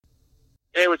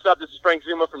Hey, what's up? This is Frank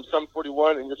Zuma from Sum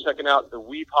 41, and you're checking out the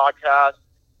We Podcast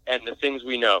and the Things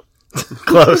We Know.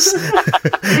 Close.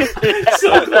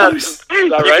 So close. You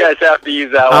guys have to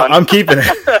use that one. I'm keeping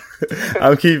it.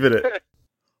 I'm keeping it.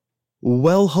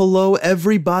 Well, hello,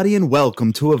 everybody, and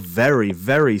welcome to a very,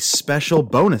 very special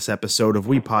bonus episode of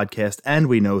We Podcast and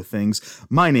We Know Things.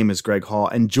 My name is Greg Hall,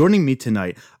 and joining me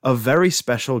tonight, a very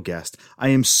special guest. I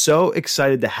am so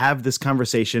excited to have this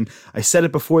conversation. I said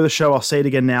it before the show, I'll say it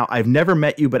again now. I've never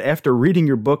met you, but after reading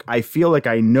your book, I feel like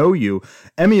I know you.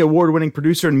 Emmy Award-winning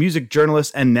producer and music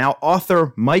journalist, and now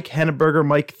author Mike Henneberger.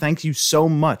 Mike, thank you so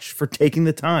much for taking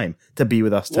the time to be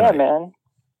with us tonight. Yeah, man.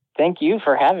 Thank you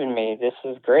for having me. This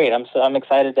is great. I'm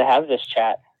excited to have this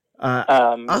chat.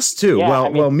 Us too. Yeah,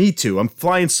 well, me too. I'm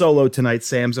flying solo tonight.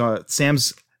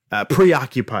 Sam's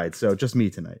preoccupied, so just me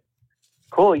tonight.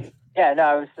 Cool. Yeah.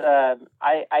 No,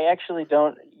 I actually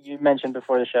don't. You mentioned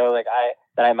before the show,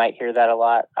 that I might hear that a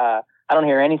lot. I don't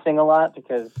hear anything a lot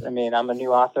because I'm a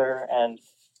new author and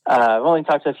I've only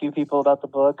talked to a few people about the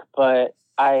book, but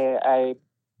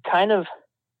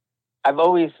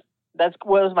that's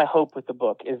what was my hope with the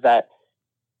book, is that,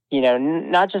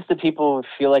 not just the people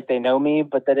feel like they know me,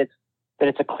 but that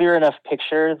it's a clear enough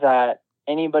picture that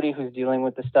anybody who's dealing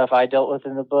with the stuff I dealt with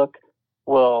in the book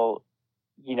will,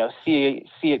 see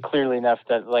it clearly enough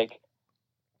that,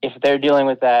 if they're dealing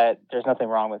with that, there's nothing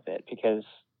wrong with it, because,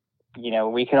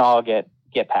 we can all get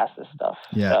past this stuff.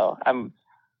 Yeah. So that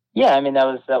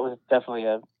was definitely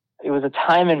it was a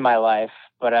time in my life,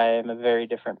 but I am a very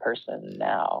different person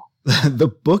now. The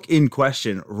book in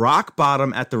question, Rock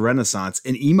Bottom at the Renaissance,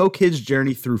 an emo kid's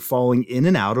journey through falling in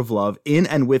and out of love in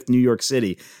and with New York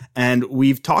City. And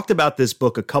we've talked about this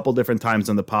book a couple different times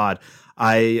on the pod.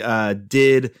 I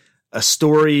did a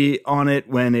story on it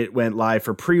when it went live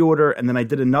for pre-order, and then I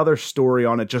did another story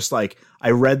on it, just I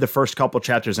read the first couple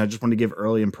chapters and I just wanted to give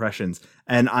early impressions.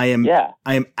 And I am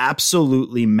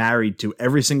absolutely married to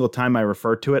every single time I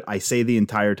refer to it. I say the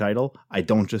entire title. I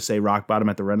don't just say Rock Bottom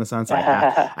at the Renaissance. I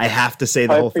have to say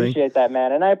the whole thing. I appreciate that,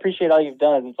 man. And I appreciate all you've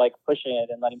done, pushing it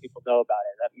and letting people know about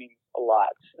it. That means a lot.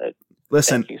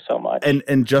 Listen, thank you so much.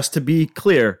 And just to be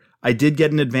clear, I did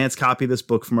get an advance copy of this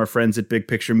book from our friends at Big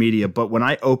Picture Media, but when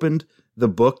I opened the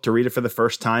book to read it for the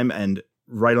first time, and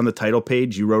right on the title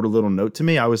page, you wrote a little note to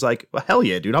me, I was like, well, hell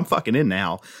yeah, dude, I'm fucking in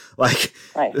now. Nice.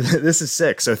 This is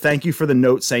sick. So thank you for the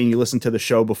note saying you listened to the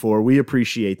show before. We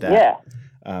appreciate that.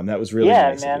 Yeah. That was really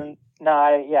nice. Yeah, man. No,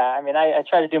 I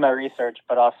try to do my research,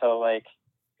 but also,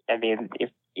 if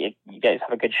you guys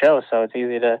have a good show, so it's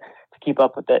easy to keep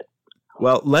up with it.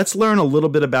 Well, let's learn a little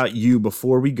bit about you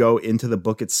before we go into the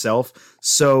book itself.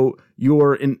 So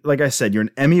like I said, you're an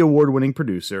Emmy Award-winning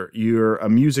producer. You're a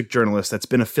music journalist that's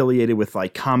been affiliated with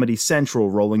Comedy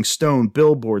Central, Rolling Stone,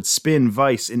 Billboard, Spin,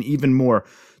 Vice, and even more.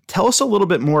 Tell us a little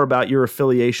bit more about your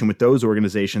affiliation with those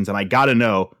organizations, and I got to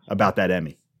know about that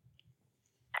Emmy.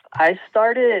 I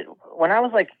started when I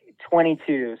was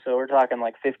 22, so we're talking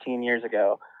 15 years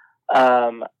ago.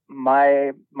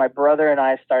 My brother and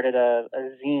I started a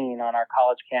zine on our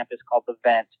college campus called The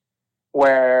Vent,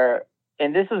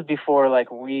 and this was before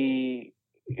the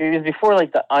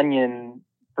Onion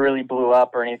really blew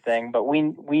up or anything, but we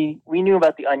knew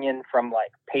about the Onion from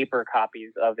paper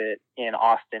copies of it in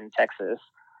Austin, Texas.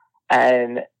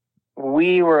 And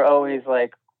we were always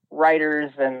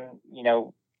writers, and,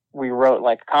 we wrote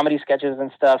comedy sketches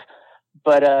and stuff.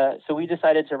 But, so we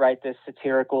decided to write this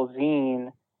satirical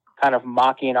zine kind of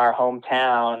mocking our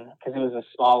hometown, because it was a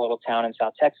small little town in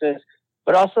South Texas.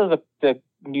 But also the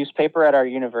newspaper at our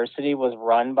university was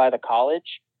run by the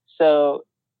college. So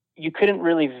you couldn't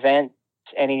really vent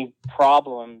any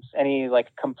problems, any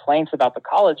complaints about the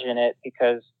college in it,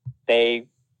 because they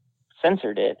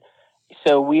censored it.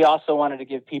 So we also wanted to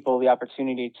give people the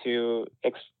opportunity to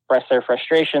express their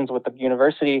frustrations with the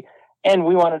university, and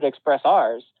we wanted to express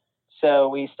ours. So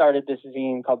we started this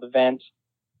zine called The Vent,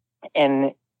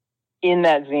 and in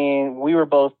that zine, we were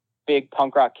both big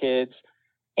punk rock kids,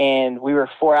 and we were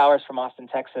 4 hours from Austin,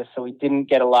 Texas, so we didn't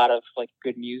get a lot of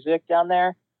good music down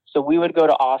there. So we would go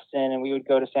to Austin and we would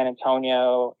go to San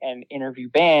Antonio and interview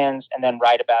bands and then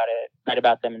write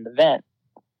about them in The Vent.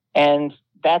 And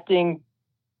that thing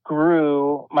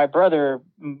grew. My brother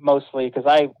mostly, because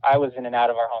I was in and out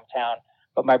of our hometown,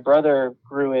 but my brother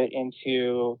grew it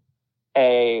into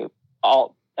an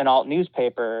alt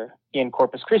newspaper in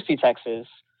Corpus Christi, Texas.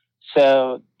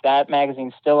 So that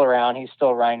magazine's still around. He's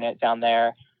still writing it down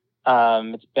there.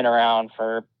 It's been around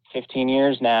for 15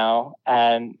 years now.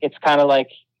 And it's kind of I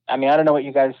don't know what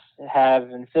you guys have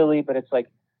in Philly, but it's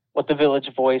what the Village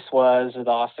Voice was, or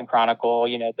the Austin Chronicle,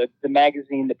 the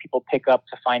magazine that people pick up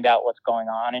to find out what's going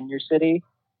on in your city.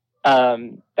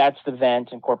 That's the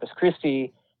Vent in Corpus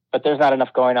Christi, but there's not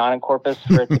enough going on in Corpus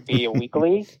for it to be a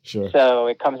weekly. Sure. So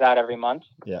it comes out every month.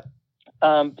 Yeah.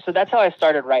 So that's how I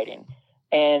started writing.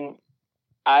 And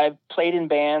I played in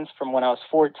bands from when I was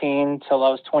 14 till I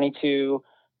was 22.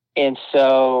 And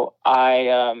so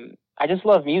I just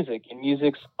love music, and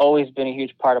music's always been a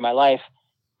huge part of my life.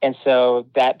 And so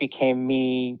that became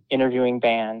me interviewing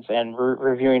bands and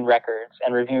reviewing records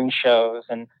and reviewing shows,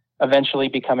 and eventually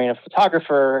becoming a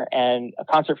photographer and a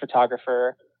concert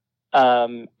photographer.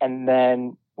 And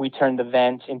then we turned the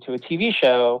Vent into a TV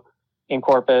show in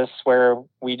Corpus where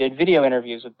we did video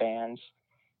interviews with bands.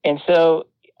 And so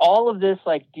all of this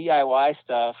like DIY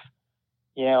stuff,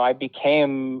 you know, I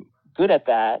became good at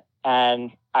that,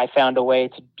 and I found a way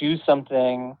to do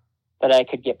something that I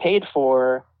could get paid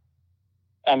for.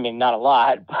 I mean, not a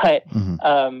lot, but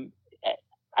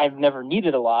I've never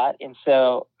needed a lot. And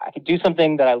so I could do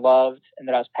something that I loved and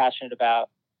that I was passionate about.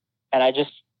 And I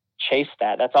just chased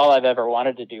that. That's all I've ever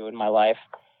wanted to do in my life.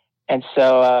 And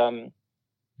so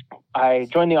I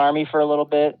joined the Army for a little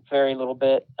bit, very little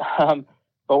bit.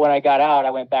 But when I got out,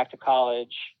 I went back to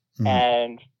college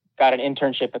and got an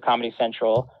internship at Comedy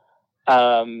Central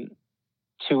on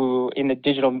the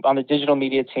digital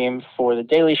media team for The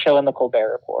Daily Show and The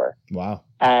Colbert Report. Wow.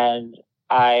 And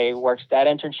I worked that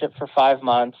internship for 5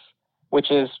 months,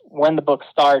 which is when the book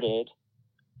started,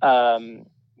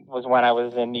 was when I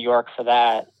was in New York for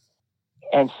that.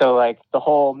 And so like the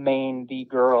whole the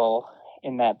girl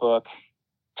in that book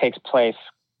takes place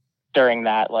during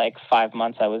that like 5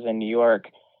 months I was in New York.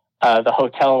 The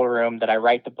hotel room that I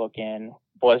write the book in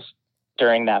was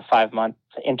during that 5-month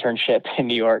internship in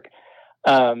New York.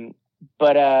 So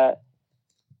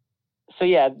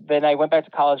yeah, then I went back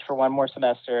to college for one more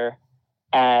semester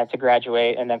to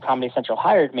graduate, and then Comedy Central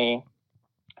hired me.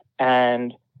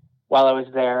 And while I was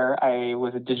there, I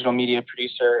was a digital media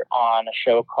producer on a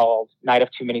show called Night of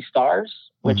Too Many Stars,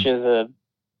 which is a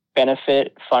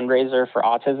benefit fundraiser for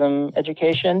autism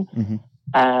education.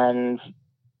 And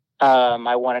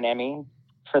I won an Emmy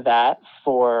for that,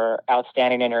 for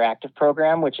Outstanding Interactive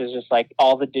Program, which is just like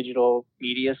all the digital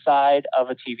media side of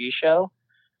a TV show.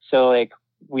 So like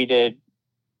we did,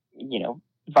 you know,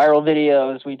 viral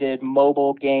videos, we did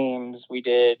mobile games, we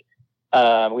did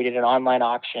an online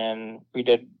auction, we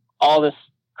did all this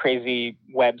crazy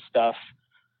web stuff.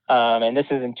 And this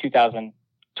is in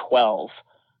 2012.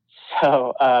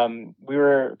 So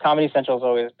Comedy Central's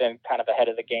always been kind of ahead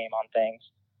of the game on things.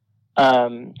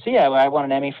 So yeah, I won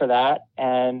an Emmy for that,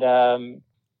 and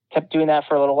kept doing that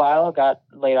for a little while. Got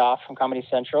laid off from Comedy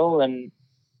Central and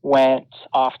went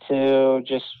off to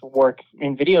just work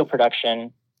in video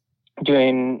production,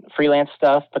 doing freelance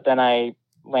stuff. But then I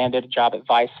landed a job at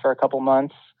Vice for a couple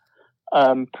months,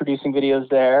 producing videos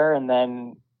there, and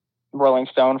then Rolling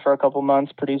Stone for a couple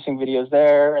months, producing videos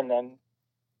there, and then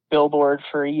Billboard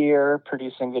for a year,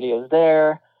 producing videos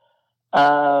there.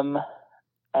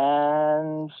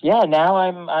 And yeah, now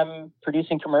I'm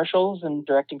producing commercials and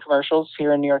directing commercials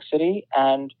here in New York City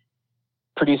and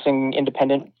producing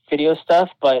independent video stuff.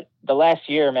 But the last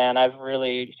year, man, I've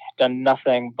really done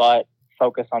nothing but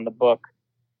focus on the book,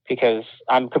 because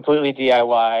I'm completely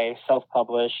DIY,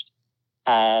 self-published,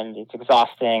 and it's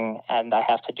exhausting, and I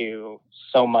have to do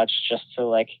so much just to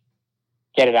like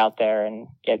get it out there and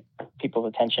get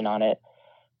people's attention on it.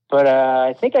 But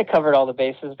I think I covered all the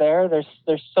bases there. There's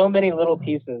so many little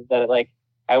pieces that like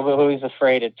I was always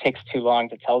afraid it takes too long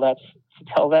to tell that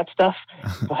stuff.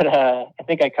 But I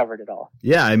think I covered it all.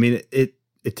 Yeah, I mean it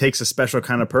takes a special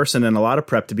kind of person and a lot of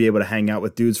prep to be able to hang out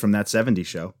with dudes from that 70s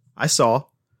show. I saw.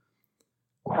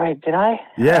 Right, did I?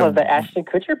 Yeah. Oh, the Ashton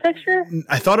Kutcher picture?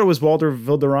 I thought it was Walter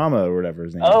Valderrama or whatever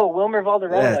his name is. Oh, Wilmer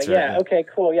Valderrama. Yeah, that's right. Yeah, okay,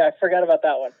 cool. Yeah, I forgot about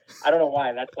that one. I don't know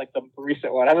why. That's like the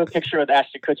recent one. I have a picture with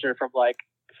Ashton Kutcher from like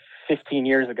 15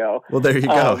 years ago. Well, there you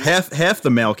go. Half the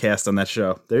male cast on that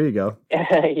show. There you go.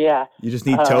 Yeah. You just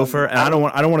need Topher, and I don't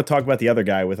want to talk about the other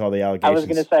guy with all the allegations. I was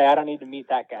going to say I don't need to meet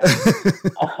that guy.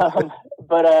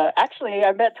 But actually,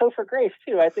 I met Topher Grace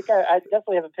too. I think I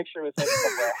definitely have a picture with him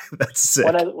somewhere. That's sick.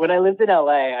 When I lived in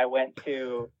LA, I went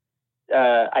to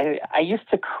I used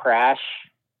to crash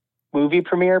movie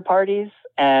premiere parties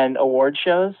and award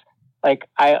shows. Like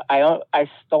I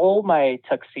stole my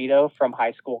tuxedo from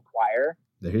high school choir.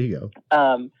 There you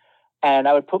go. And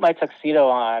I would put my tuxedo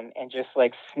on and just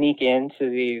like sneak into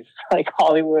these like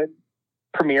Hollywood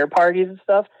premiere parties and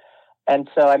stuff. And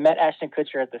so I met Ashton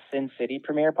Kutcher at the Sin City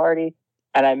premiere party,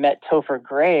 and I met Topher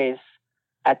Grace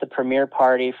at the premiere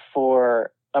party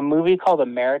for a movie called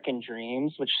American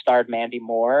Dreams, which starred Mandy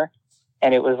Moore.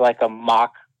 And it was like a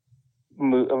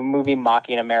movie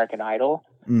mocking American Idol.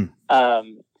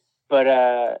 But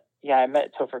I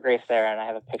met Topher Grace there, and I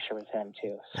have a picture with him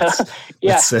too. So,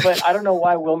 yeah, but I don't know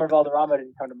why Wilmer Valderrama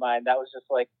didn't come to mind. That was just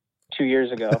like 2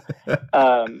 years ago.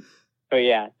 But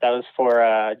yeah, that was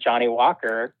for Johnny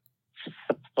Walker,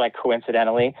 like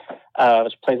coincidentally,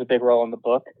 which plays a big role in the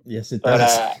book. Yes, it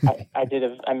does. But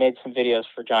I made some videos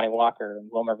for Johnny Walker, and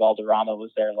Wilmer Valderrama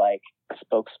was their like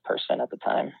spokesperson at the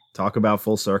time. Talk about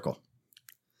full circle.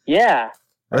 Yeah.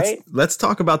 Right? Let's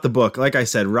talk about the book. Like I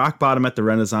said, Rock Bottom at the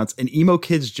Renaissance, an emo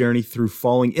kid's journey through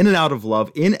falling in and out of love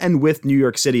in and with New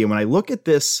York City. And when I look at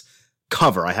this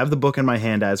cover, I have the book in my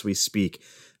hand as we speak.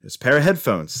 There's a pair of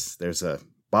headphones. There's a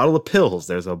bottle of pills.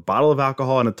 There's a bottle of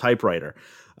alcohol and a typewriter.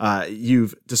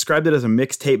 You've described it as a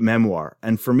mixtape memoir.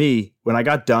 And for me, when I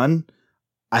got done,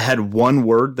 I had one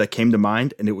word that came to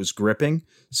mind, and it was gripping.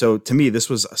 So to me, this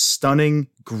was a stunning,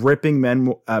 gripping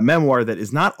memoir that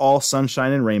is not all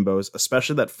sunshine and rainbows,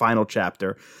 especially that final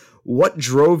chapter. What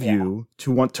drove you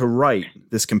to want to write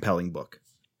this compelling book?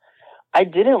 I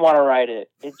didn't want to write it.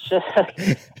 It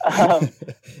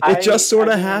just sort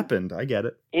of happened. I get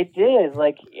it. It did.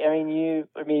 Like,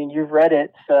 you've read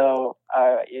it, so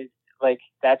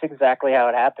that's exactly how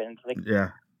it happened. Like, yeah,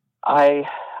 I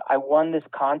won this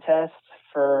contest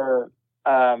for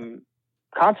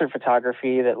concert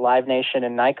photography that Live Nation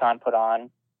and Nikon put on,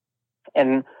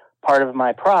 and part of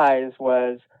my prize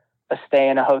was a stay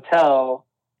in a hotel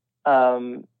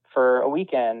for a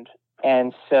weekend.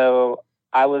 And so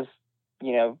I was,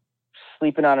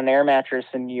 sleeping on an air mattress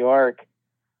in New York,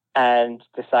 and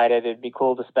decided it'd be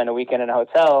cool to spend a weekend in a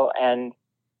hotel, and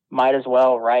might as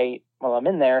well write while I'm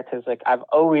in there, because like I've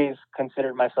always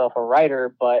considered myself a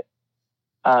writer, but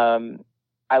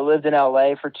I lived in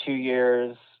LA for 2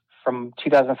 years from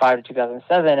 2005 to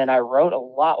 2007, and I wrote a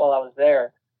lot while I was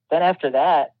there. Then after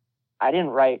that, I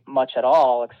didn't write much at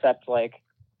all except like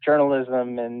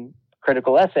journalism and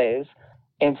critical essays.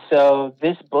 And so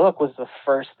this book was the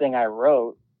first thing I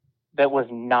wrote that was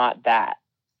not that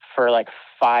for like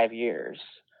 5 years,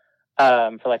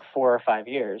 for like 4 or 5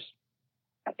 years.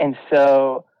 And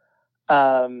so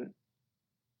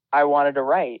I wanted to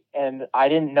write, and I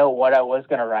didn't know what I was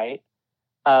going to write.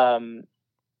 And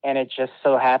it just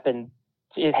so happened,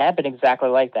 it happened exactly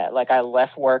like that. Like, I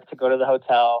left work to go to the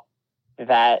hotel.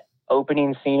 That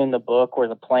opening scene in the book where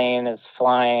the plane is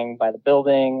flying by the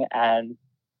building and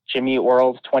Jimmy Eat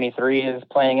World 23 is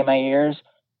playing in my ears,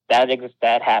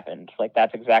 that happened. Like,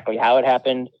 that's exactly how it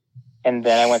happened. And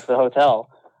then I went to the hotel.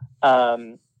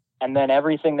 And then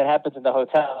everything that happens in the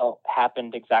hotel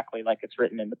happened exactly like it's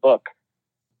written in the book.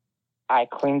 I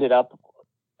cleaned it up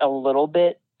a little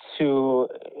bit to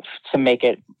make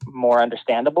it more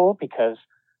understandable, because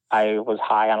I was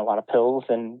high on a lot of pills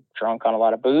and drunk on a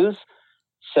lot of booze.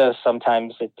 So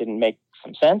sometimes it didn't make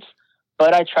some sense,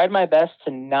 but I tried my best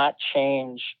to not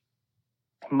change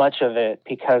much of it,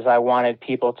 because I wanted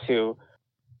people to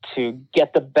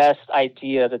get the best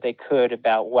idea that they could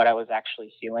about what I was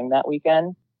actually feeling that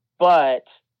weekend. But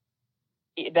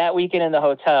that weekend in the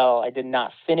hotel, I did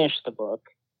not finish the book.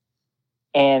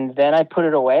 And then I put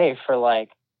it away for like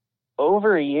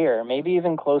over a year, maybe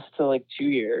even close to like 2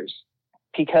 years,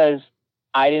 because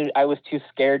I was too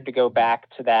scared to go back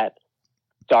to that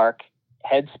dark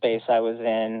headspace I was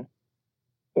in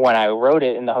when I wrote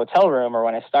it in the hotel room, or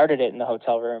when I started it in the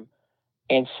hotel room.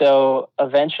 And so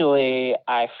eventually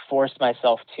I forced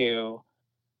myself to,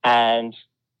 and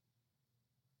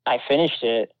I finished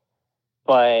it,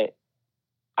 but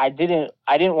I didn't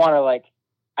want to, like,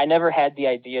 I never had the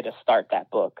idea to start that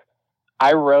book.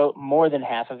 I wrote more than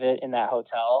half of it in that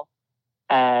hotel,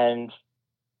 and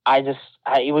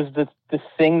it was the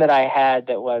thing that I had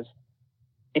that was,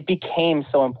 it became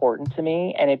so important to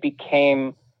me, and it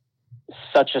became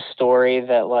such a story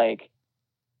that like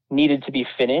needed to be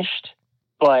finished.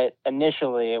 But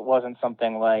initially it wasn't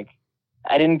something like,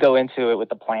 I didn't go into it with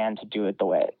the plan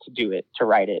to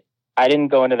write it. I didn't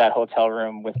go into that hotel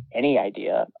room with any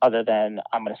idea other than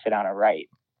I'm going to sit down and write.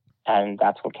 And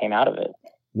that's what came out of it.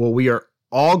 Well, we are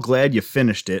all glad you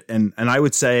finished it. And I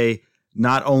would say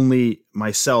not only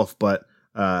myself, but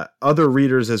other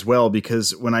readers as well,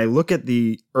 because when I look at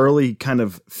the early kind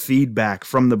of feedback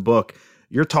from the book,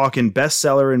 you're talking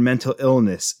bestseller in mental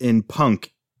illness, in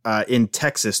punk, in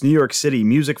Texas, New York City,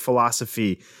 music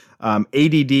philosophy,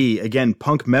 ADD, again,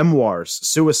 punk memoirs,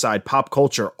 suicide, pop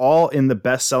culture, all in the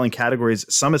best-selling categories,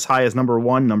 some as high as number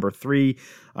 1, number 3.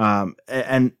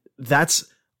 And that's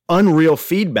unreal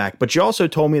feedback. But you also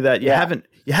told me that you haven't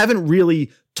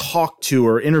really talked to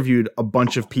or interviewed a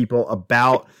bunch of people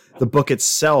about the book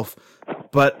itself.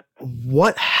 But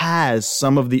what has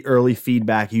some of the early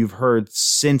feedback you've heard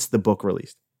since the book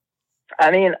released?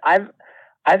 I mean, I've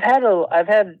had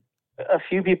a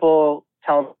few people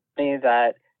tell me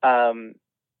that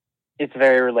it's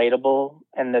very relatable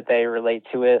and that they relate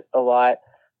to it a lot.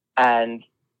 And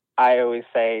I always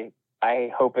say,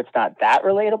 I hope it's not that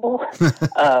relatable.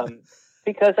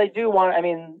 Because I do want, I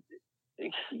mean,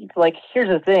 like, here's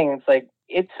the thing. It's like,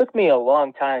 it took me a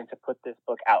long time to put this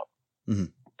book out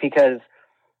because,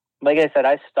 like I said,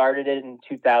 I started it in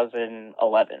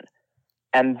 2011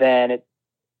 and then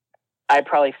I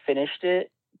probably finished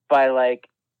it by like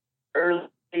early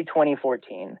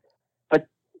 2014. But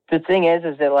the thing is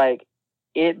that like,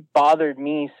 it bothered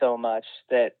me so much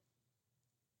that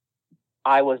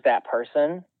I was that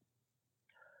person.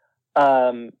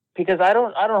 Because I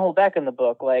don't hold back in the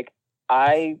book. Like,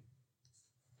 I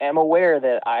am aware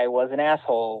that I was an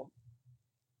asshole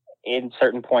in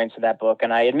certain points of that book,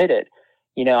 and I admit it.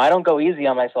 You know, I don't go easy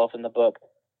on myself in the book.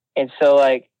 And so,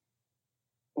 like,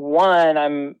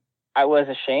 one, I was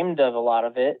ashamed of a lot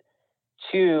of it.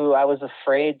 Two, I was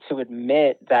afraid to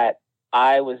admit that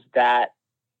I was that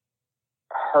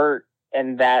hurt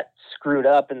and that screwed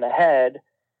up in the head.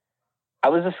 I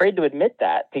was afraid to admit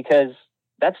that because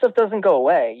that stuff doesn't go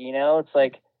away. You know, it's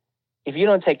like, if you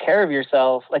don't take care of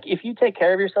yourself, like, if you take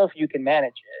care of yourself, you can manage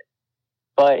it,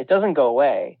 but it doesn't go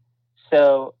away.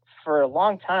 So for a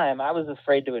long time, I was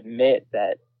afraid to admit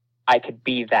that I could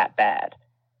be that bad.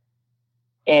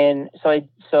 And so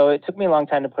it took me a long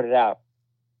time to put it out.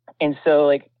 And so,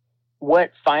 like,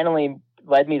 what finally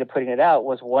led me to putting it out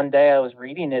was one day I was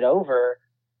reading it over,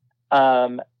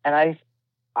 and I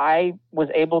was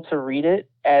able to read it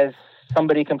as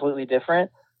somebody completely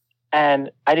different.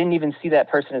 And I didn't even see that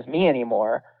person as me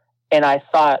anymore. And I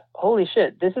thought, holy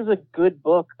shit, this is a good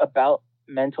book about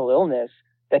mental illness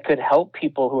that could help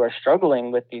people who are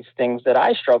struggling with these things that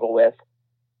I struggle with.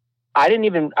 I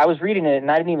was reading it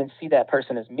and I didn't even see that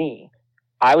person as me.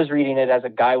 I was reading it as a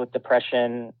guy with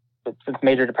depression, with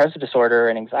major depressive disorder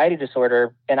and anxiety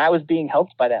disorder. And I was being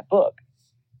helped by that book.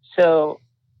 So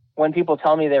when people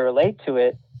tell me they relate to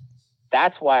it,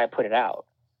 that's why I put it out.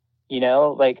 You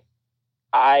know, like,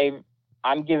 I'm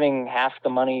giving half the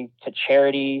money to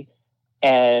charity,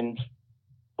 and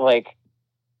like,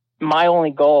 my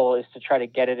only goal is to try to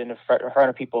get it in front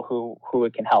of people who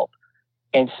it can help.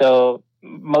 And so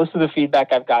most of the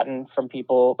feedback I've gotten from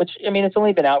people, which, I mean, it's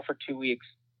only been out for 2 weeks,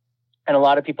 and a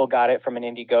lot of people got it from an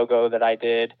Indiegogo that I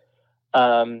did.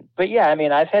 But yeah, I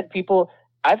mean, I've had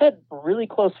really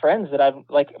close friends that I've,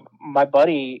 like, my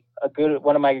buddy,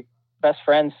 one of my best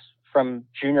friends from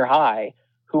junior high,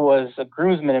 who was a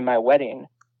groomsman in my wedding,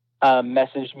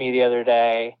 messaged me the other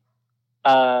day,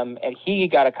 and he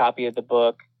got a copy of the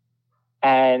book,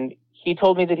 and he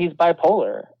told me that he's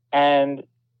bipolar. And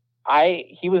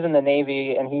he was in the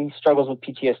Navy, and he struggles with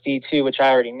PTSD too, which I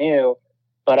already knew,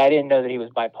 but I didn't know that he was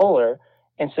bipolar.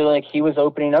 And so, like, he was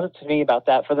opening up to me about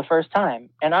that for the first time.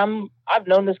 And I've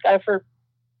known this guy for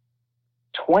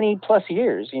 20 plus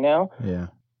years, you know? Yeah.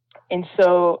 And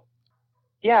so,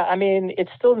 yeah, I mean, it's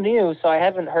still new, so I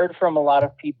haven't heard from a lot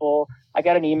of people. I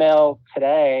got an email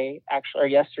today, actually, or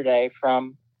yesterday,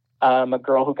 from a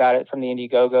girl who got it from the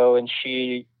Indiegogo, and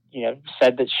she, you know,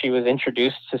 said that she was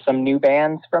introduced to some new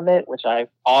bands from it, which I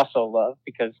also love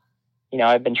because, you know,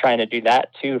 I've been trying to do that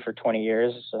too for 20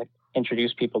 years, like,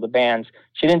 introduce people to bands.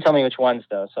 She didn't tell me which ones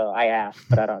though, so I asked,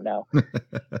 but I don't know.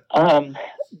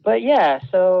 But yeah,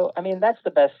 so I mean, that's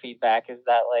the best feedback, is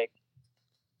that, like,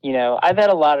 you know, I've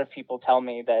had a lot of people tell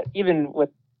me that, even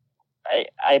with,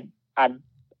 I'm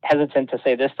hesitant to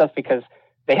say this stuff because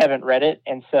they haven't read it.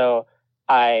 And so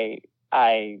I,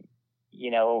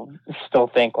 you know, still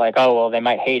think like, oh, well, they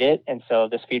might hate it, and so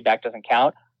this feedback doesn't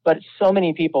count. But so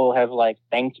many people have, like,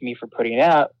 thanked me for putting it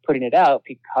out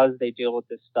because they deal with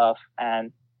this stuff.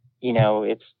 And, you know,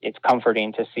 it's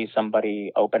comforting to see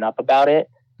somebody open up about it.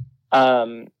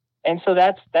 And so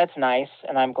that's nice,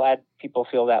 and I'm glad people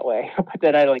feel that way. But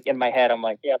then I, like, in my head, I'm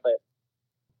like, yeah, but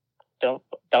don't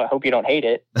hope you don't hate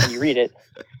it when you read it.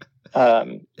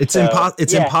 It's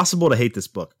impossible to hate this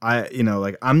book. I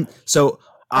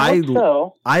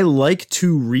like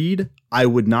to read. I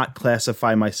would not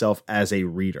classify myself as a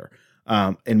reader.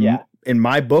 In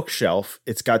my bookshelf,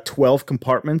 it's got 12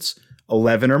 compartments.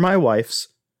 11 are my wife's.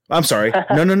 I'm sorry.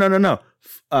 No.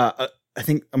 I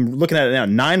think I'm looking at it now.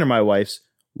 9 are my wife's.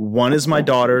 1 is my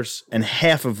daughter's, and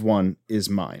half of 1 is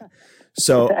mine.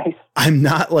 So nice. I'm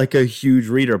not like a huge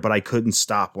reader, but I couldn't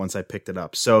stop once I picked it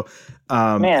up. So,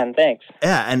 man, thanks.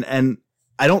 Yeah. And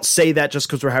I don't say that just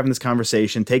because we're having this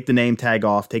conversation. Take the name tag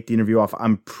off, take the interview off.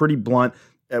 I'm pretty blunt.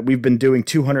 We've been doing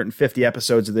 250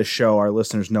 episodes of this show. Our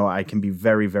listeners know I can be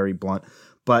very, very blunt.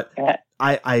 But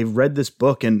I read this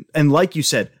book, and like you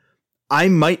said, I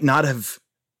might not have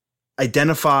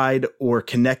identified or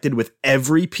connected with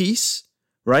every piece,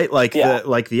 right? Like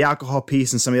the alcohol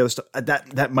piece and some of the other stuff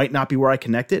that might not be where I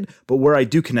connected, but where I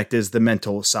do connect is the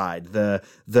mental side, the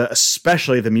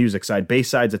especially the music side.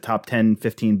 Bayside's a top 10,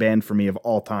 15 band for me of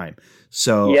all time.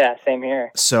 So yeah, same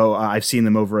here. So I've seen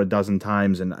them over a dozen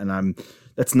times, and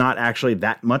that's not actually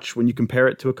that much when you compare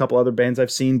it to a couple other bands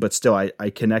I've seen, but still I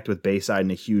connect with Bayside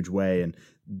in a huge way. And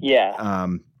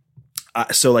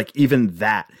so like even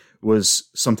that was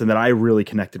something that I really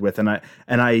connected with. And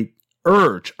I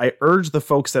urge the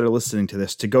folks that are listening to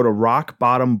this to go to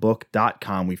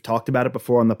rockbottombook.com. We've talked about it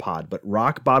before on the pod, but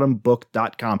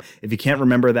rockbottombook.com. If you can't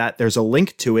remember that, there's a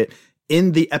link to it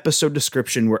in the episode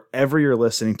description, wherever you're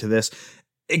listening to this.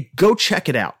 Go check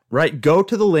it out, right? Go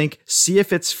to the link, see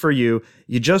if it's for you.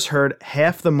 You just heard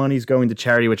half the money's going to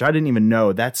charity, which I didn't even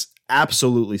know. That's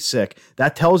absolutely sick.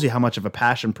 That tells you how much of a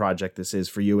passion project this is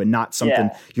for you and not something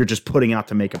you're just putting out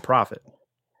to make a profit.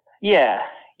 Yeah.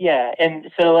 Yeah. And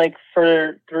so like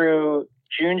through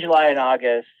June, July, and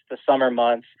August, the summer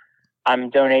months, I'm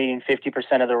donating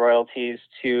 50% of the royalties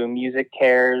to Music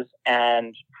Cares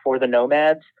and For the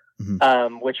Nomads,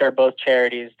 which are both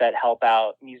charities that help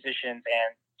out musicians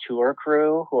and tour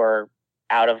crew who are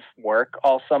out of work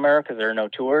all summer because there are no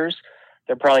tours.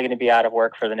 They're probably going to be out of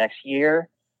work for the next year.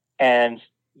 And,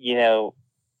 you know,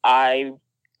 a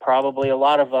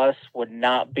lot of us would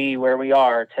not be where we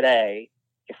are today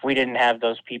if we didn't have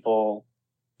those people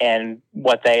and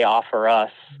what they offer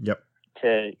us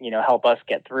to, you know, help us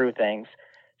get through things.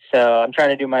 So I'm trying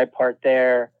to do my part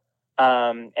there.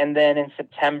 And then in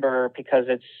September, because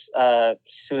it's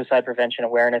Suicide Prevention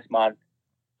Awareness Month,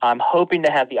 I'm hoping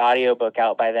to have the audiobook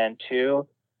out by then too,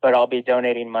 but I'll be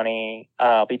donating money.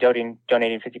 I'll be donating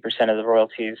 50% of the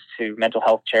royalties to mental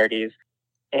health charities,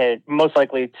 and most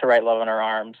likely to Write Love in Our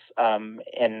Arms.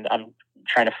 And I'm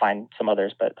trying to find some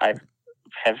others, but I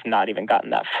have not even gotten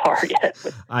that far yet.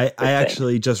 I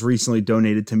actually just recently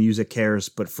donated to Music Cares,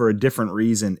 but for a different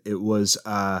reason. It was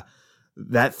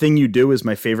That Thing You Do is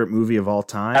my favorite movie of all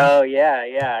time. Oh yeah,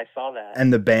 I saw that.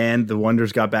 And the band, The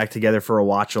Wonders, got back together for a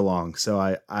watch along. So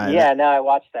I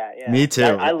watched that. Yeah, me too.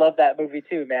 I love that movie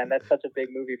too, man. That's such a big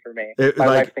movie for me. My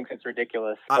wife thinks it's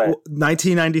ridiculous.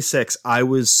 1996. I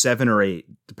was 7 or 8.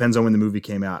 Depends on when the movie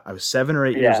came out. I was 7 or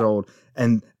 8 years old,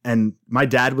 and my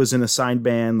dad was in a signed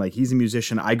band. Like, he's a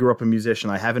musician. I grew up a musician.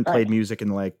 I haven't played music in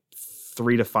like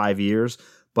 3 to 5 years,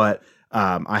 but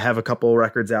I have a couple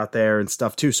records out there and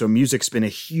stuff too. So music's been a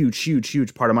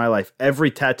huge part of my life.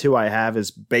 Every tattoo I have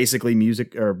is basically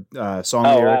music or song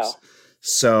lyrics. Wow.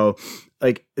 So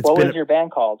like, what was your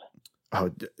band called? Oh,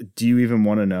 do you even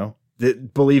want to know?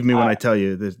 Believe me when I tell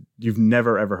you that you've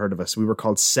never ever heard of us. We were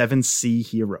called 7C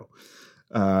Hero.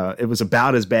 It was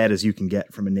about as bad as you can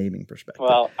get from a naming perspective.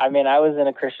 Well, I mean, I was in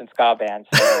a Christian ska band,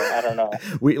 so I don't know.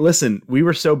 We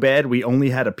were so bad, we only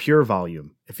had a Pure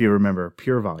Volume, if you remember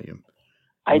Pure Volume.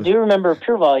 I do remember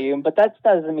Pure Volume, but that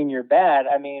doesn't mean you're bad.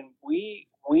 I mean,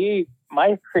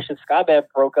 my Christian ska band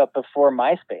broke up before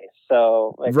MySpace,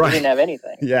 so we didn't have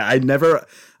anything. Yeah, I've never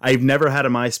had a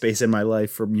MySpace in my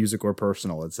life for music or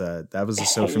personal. That was a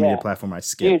social media platform I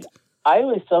skipped. Dude, I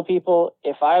always tell people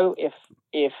if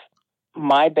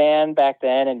my band back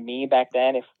then and me back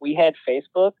then, if we had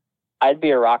Facebook, I'd be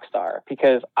a rock star,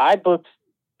 because I booked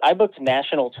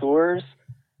national tours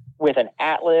with an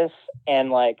atlas and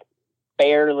like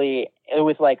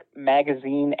with like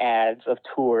magazine ads of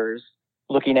tours,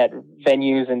 looking at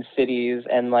venues and cities,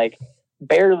 and like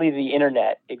barely the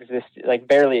internet existed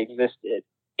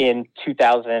in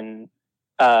 2000.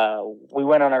 We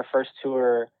went on our first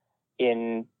tour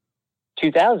in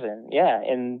 2000,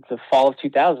 in the fall of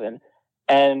 2000.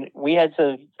 And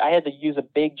I had to use a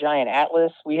big giant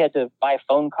atlas. We had to buy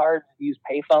phone cards, use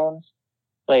payphones.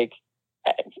 Like,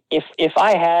 if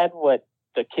I had what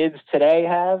the kids today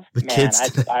have, because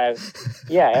I've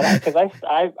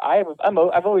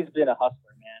always been a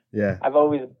hustler, man. Yeah, I've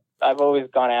always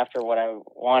gone after what I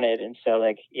wanted, and so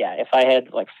if I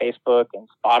had like Facebook and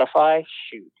Spotify,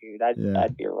 shoot, dude,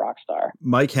 I'd be a rock star.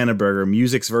 Mike Henneberger,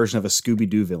 music's version of a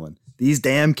Scooby-Doo villain. These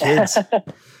damn kids.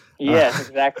 Yes,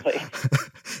 exactly.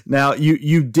 Now,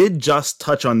 you did just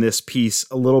touch on this piece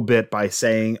a little bit by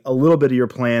saying a little bit of your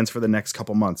plans for the next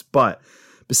couple months, but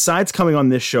besides coming on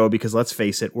this show, because let's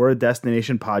face it, we're a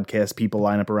destination podcast, people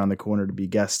line up around the corner to be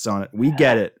guests on it. We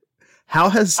get it. I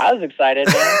was excited,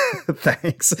 man.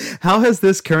 Thanks. How has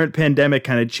this current pandemic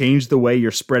kind of changed the way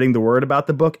you're spreading the word about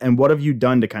the book, and what have you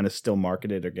done to kind of still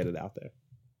market it or get it out there?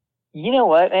 You know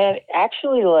what, man?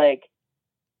 Actually, like,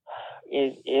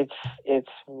 it's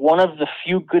one of the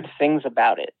few good things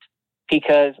about it,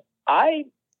 because and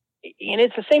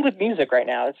it's the same with music right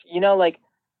now. It's, like,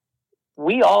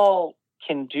 we all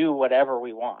can do whatever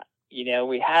we want.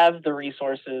 we have the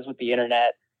resources with the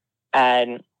internet,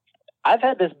 and I've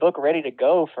had this book ready to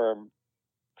go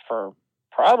for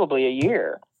probably a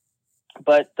year,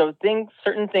 but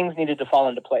certain things needed to fall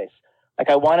into place. Like,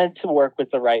 I wanted to work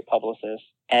with the right publicist,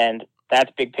 and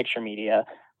that's Big Picture Media.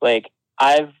 Like,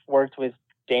 I've worked with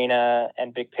Dana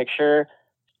and Big Picture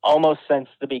almost since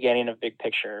the beginning of Big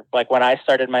Picture. Like, when I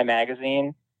started my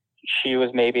magazine, she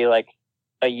was maybe like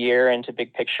a year into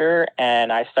Big Picture,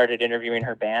 and I started interviewing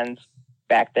her bands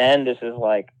back then. This is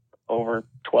like over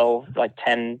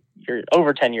 10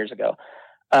 years ago.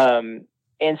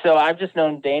 And so I've just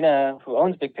known Dana, who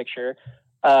owns Big Picture,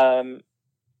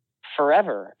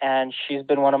 forever. And she's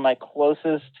been one of my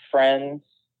closest friends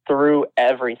through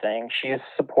everything. She has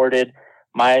supported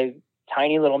my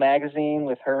tiny little magazine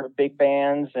with her big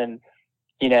bands, and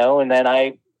then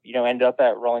I ended up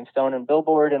at Rolling Stone and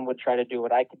Billboard and would try to do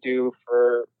what I could do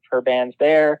for her bands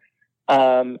there.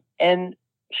 And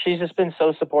she's just been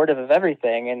so supportive of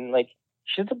everything. And like,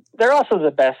 they're also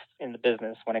the best in the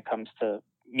business when it comes to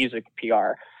music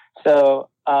PR. So,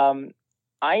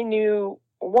 I knew,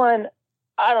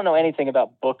 I don't know anything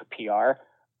about book PR.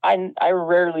 I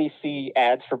rarely see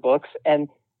ads for books, and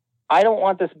I don't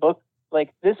want this book.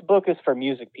 Like, this book is for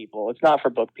music people. It's not for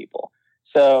book people.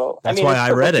 So that's why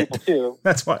I read it too.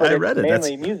 That's why I read it.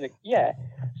 Mainly music. Yeah.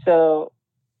 So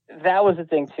that was the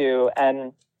thing too.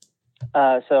 And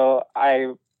so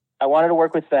I wanted to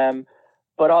work with them,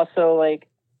 but also, like,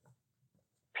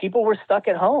 people were stuck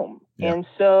at home. Yeah. And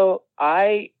so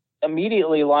I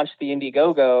immediately launched the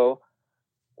Indiegogo,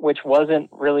 which wasn't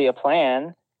really a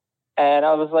plan. And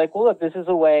I was like, well, look, this is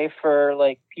a way for,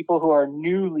 like, people who are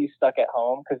newly stuck at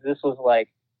home, because this was like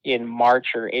in March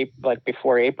or April, like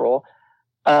before April,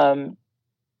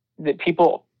 that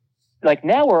people, like,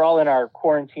 now we're all in our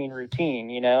quarantine routine,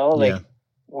 like,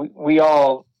 we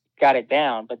all got it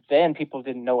down, but then people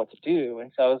didn't know what to do.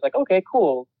 And so I was like, okay,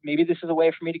 cool. Maybe this is a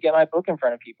way for me to get my book in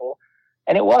front of people.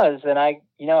 And it was. And I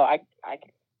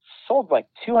sold like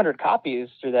 200 copies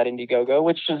through that Indiegogo,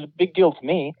 which is a big deal to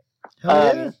me.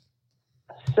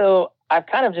 So I've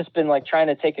kind of just been like trying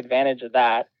to take advantage of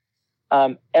that.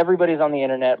 Everybody's on the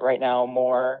internet right now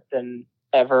more than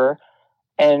ever.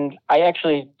 And I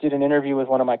actually did an interview with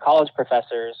one of my college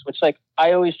professors, which, like,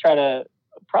 I always try to,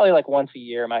 probably like once a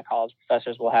year, my college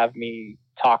professors will have me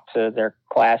talk to their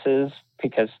classes,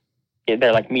 because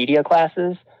they're like media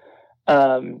classes.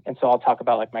 And so I'll talk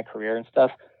about like my career and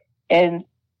stuff. And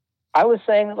I was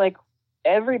saying that, like,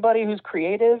 everybody who's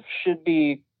creative should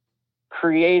be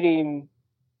creating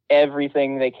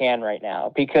everything they can right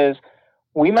now, because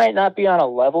we might not be on a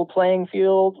level playing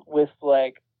field with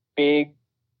like big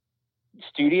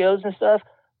studios and stuff,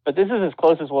 but this is as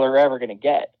close as we're ever going to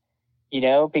get,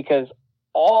 because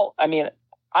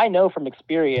I know from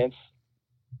experience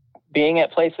being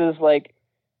at places like,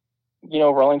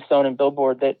 Rolling Stone and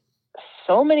Billboard, that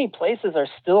so many places are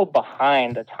still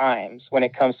behind the times when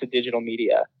it comes to digital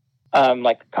media.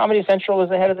 Like, Comedy Central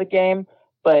is ahead of the game,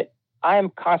 but I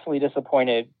am constantly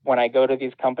disappointed when I go to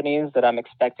these companies that I'm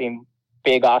expecting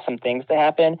big, awesome things to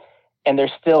happen, and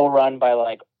they're still run by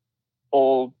like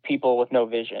old people with no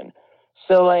vision.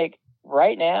 So, like,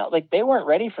 right now, like, they weren't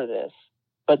ready for this,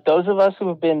 but those of us who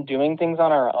have been doing things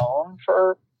on our own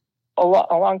for a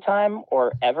long time,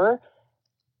 or ever,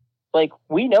 like,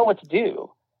 we know what to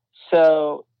do.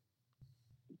 So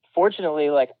fortunately,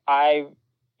 like, I,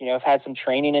 have had some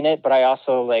training in it, but I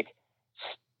also like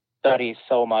study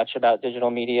so much about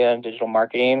digital media and digital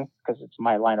marketing because it's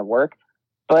my line of work.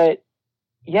 But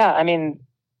yeah, I mean,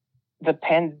 the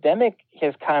pandemic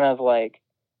has kind of like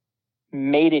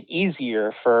made it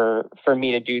easier for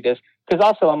me to do this, because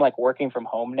also I'm like working from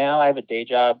home now. I have a day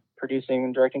job producing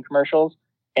and directing commercials,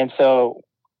 and so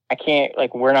I can't,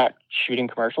 like, we're not shooting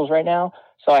commercials right now,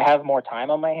 so I have more time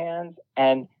on my hands,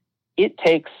 and it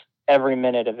takes every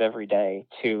minute of every day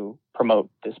to promote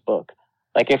this book.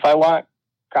 Like, if I want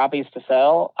copies to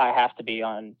sell, I have to be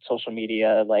on social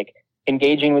media, like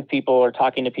engaging with people or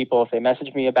talking to people if they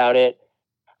message me about it.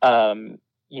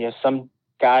 Some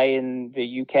guy in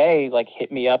the UK like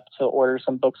hit me up to order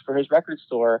some books for his record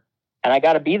store, and I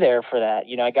got to be there for that.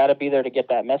 I got to be there to get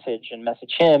that message and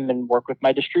message him and work with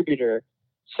my distributor.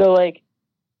 So, like,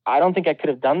 I don't think I could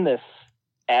have done this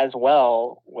as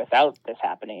well without this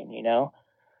happening,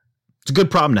 It's a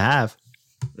good problem to have,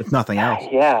 if nothing else.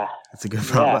 Yeah. It's a good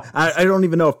problem. Yeah. I don't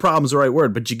even know if problem's the right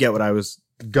word, but you get what I was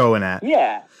going at.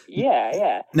 Yeah.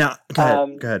 Now,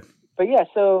 go ahead. But yeah,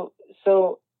 so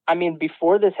I mean,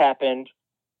 before this happened,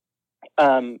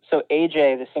 so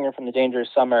AJ, the singer from The Dangerous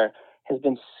Summer, has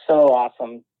been so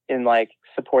awesome in like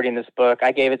supporting this book.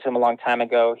 I gave it to him a long time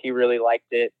ago. He really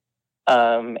liked it.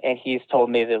 And he's told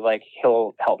me that like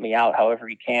he'll help me out however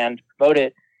he can to promote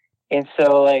it. And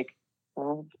so like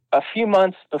a few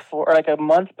months before, or like a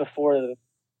month before the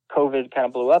COVID kind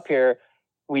of blew up here,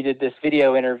 we did this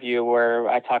video interview where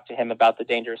I talked to him about the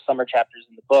Dangerous Summer chapters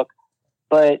in the book.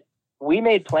 But we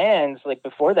made plans like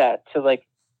before that to like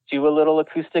do a little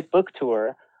acoustic book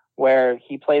tour where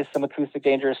he plays some acoustic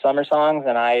Dangerous Summer songs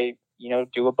and I,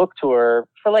 do a book tour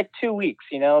for like 2 weeks,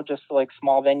 just like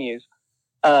small venues.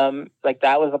 Like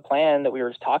that was a plan that we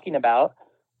were talking about.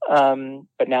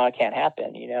 But now it can't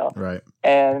happen, Right.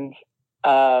 And,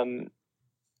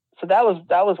 so that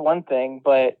was one thing,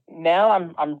 but now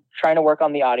I'm trying to work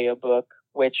on the audiobook,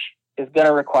 which is going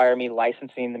to require me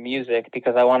licensing the music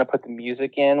because I want to put the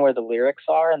music in where the lyrics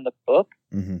are in the book.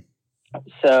 Mm-hmm.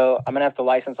 So I'm going to have to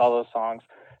license all those songs.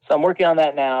 So I'm working on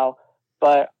that now,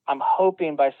 but I'm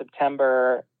hoping by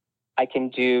September I can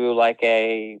do like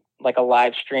a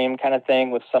live stream kind of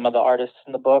thing with some of the artists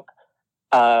in the book.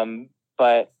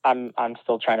 But I'm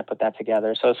still trying to put that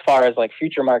together. So as far as like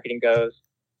future marketing goes,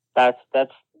 that's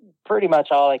pretty much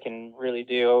all I can really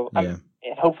do. Yeah.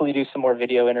 Hopefully do some more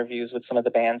video interviews with some of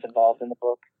the bands involved in the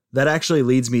book. That actually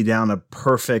leads me down a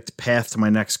perfect path to my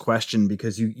next question,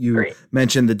 because you Great.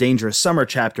 mentioned the Dangerous Summer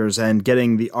chapters and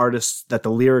getting the artists that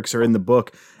the lyrics are in the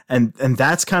book. And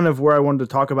that's kind of where I wanted to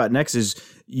talk about next is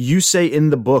you say in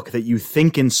the book that you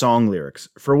think in song lyrics.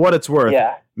 For what it's worth,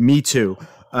 Yeah. Me too.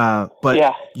 But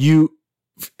Yeah. you,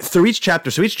 through each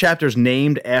chapter, so each chapter is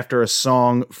named after a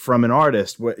song from an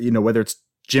artist, whether it's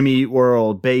Jimmy Eat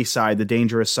World, Bayside, The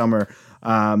Dangerous Summer.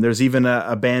 There's even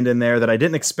a band in there that I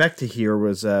didn't expect to hear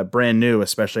was brand new,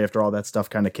 especially after all that stuff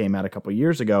kind of came out a couple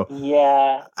years ago.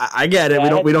 Yeah, I get it.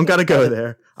 Yeah, we don't got to go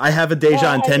there. I have a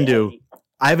Deja Entendu.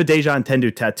 I I have a Deja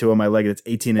Entendu tattoo on my leg that's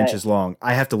 18 Nice. inches long.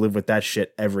 I have to live with that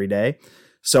shit every day.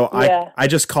 So Yeah. I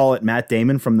just call it Matt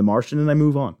Damon from The Martian and I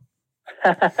move on.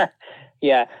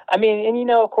 Yeah, I mean,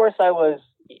 and of course I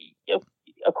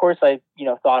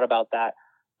thought about that.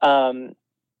 And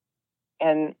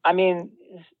I mean,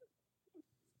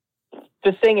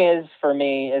 the thing is for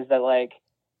me is that like,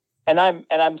 and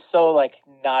I'm so like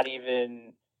not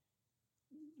even,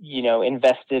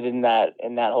 invested in that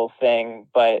whole thing,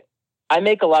 but I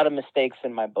make a lot of mistakes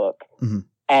in my book. Mm-hmm.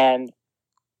 And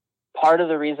part of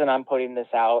the reason I'm putting this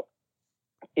out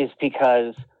is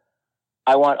because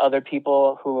I want other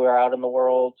people who are out in the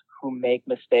world who make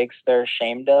mistakes they're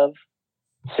ashamed of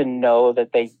to know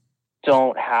that they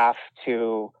don't have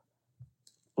to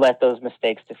let those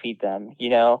mistakes defeat them,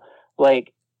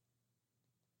 like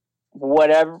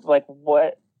whatever, like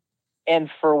what, and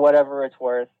for whatever it's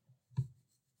worth,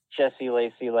 Jesse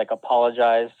Lacey like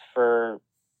apologized for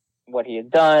what he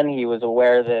had done. He was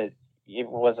aware that it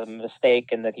was a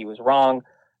mistake and that he was wrong.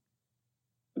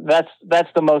 That's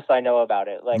the most I know about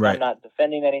it. Like, Right. I'm not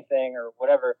defending anything or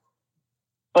whatever.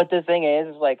 But the thing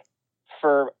is like,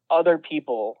 for other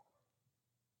people,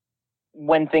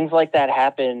 when things like that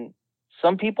happen,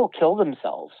 some people kill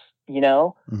themselves,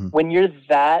 Mm-hmm. when you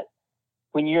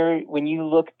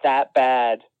look that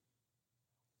bad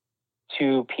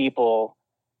to people,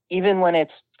 even when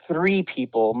it's 3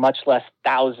 people, much less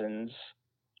thousands,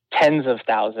 tens of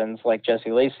thousands, like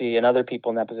Jesse Lacey and other people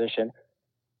in that position,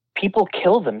 people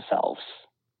kill themselves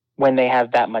when they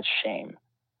have that much shame.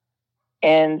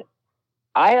 And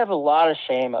I have a lot of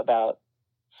shame about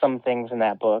some things in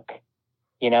that book,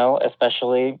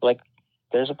 especially like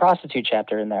there's a prostitute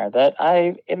chapter in there that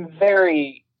I am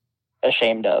very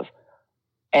ashamed of.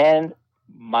 And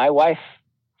my wife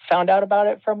found out about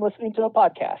it from listening to a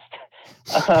podcast.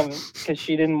 Because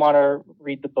she didn't want to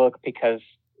read the book because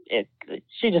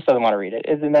she just doesn't want to read it.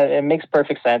 It makes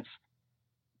perfect sense.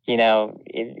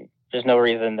 There's no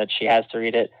reason that she has to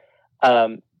read it.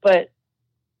 But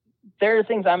there are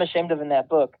things I'm ashamed of in that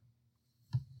book.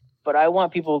 But I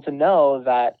want people to know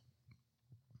that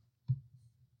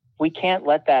we can't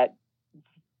let that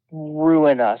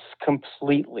ruin us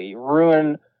completely,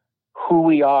 ruin who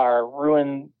we are,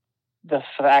 ruin the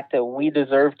fact that we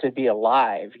deserve to be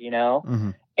alive,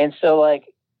 Mm-hmm. And so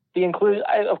like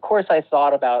of course I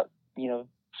thought about,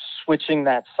 switching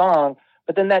that song,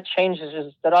 but then that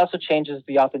also changes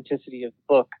the authenticity of the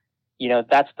book.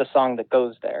 That's the song that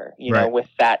goes there, Right. with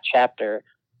that chapter.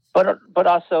 But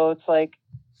also it's like,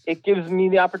 it gives me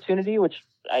the opportunity, which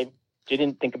I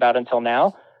didn't think about until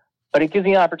now, but it gives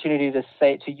me an opportunity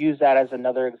to use that as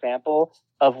another example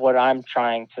of what I'm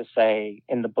trying to say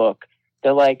in the book.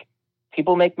 They're like,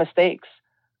 people make mistakes,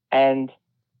 and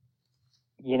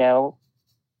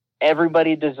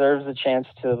everybody deserves a chance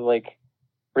to like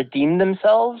redeem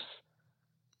themselves.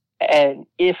 And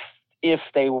if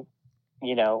they,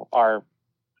 are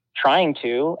trying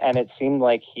to, and it seemed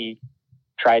like he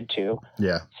tried to.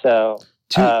 Yeah. So,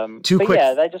 two but quick,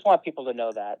 yeah, I just want people to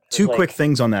know that. Two quick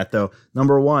things on that though.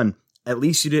 Number one, at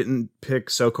least you didn't pick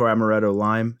Soco Amaretto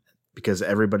Lime because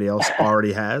everybody else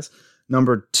already has.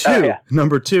 Number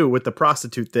two, with the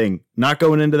prostitute thing, not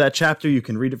going into that chapter. You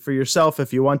can read it for yourself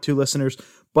if you want to, listeners.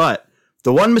 But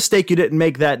the one mistake you didn't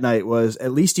make that night was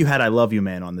at least you had I Love You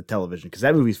Man on the television, because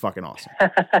that movie's fucking awesome.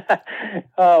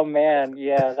 Oh man.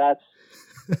 Yeah.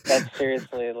 That's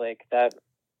seriously like that.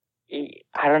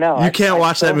 I don't know. You can't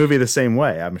watch that movie the same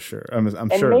way. I'm sure. I'm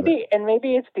sure. Maybe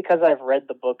it's because I've read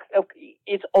the book.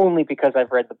 It's only because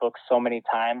I've read the book so many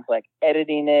times, like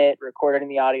editing it, recording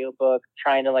the audiobook,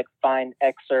 trying to like find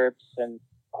excerpts and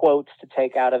quotes to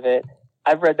take out of it.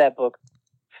 I've read that book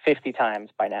 50 times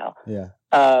by now. Yeah.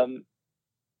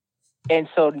 And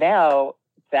so now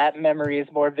that memory is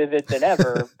more vivid than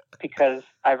ever because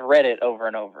I've read it over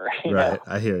and over. You know?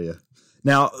 I hear you.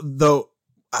 Now, though,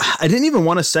 I didn't even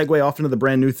want to segue off into the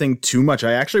Brand New thing too much.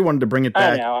 I actually wanted to bring it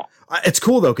back. I know. It's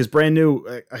cool though, because Brand New,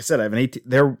 I said I have an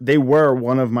 18. They were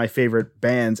one of my favorite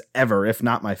bands ever, if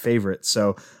not my favorite.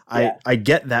 So I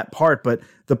get that part, but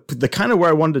the kind of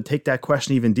where I wanted to take that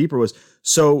question even deeper was,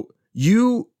 so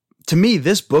to me,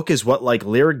 this book is what like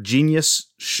lyric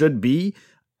genius should be.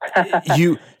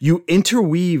 You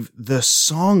interweave the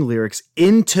song lyrics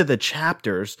into the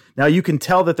chapters. Now you can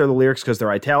tell that they're the lyrics because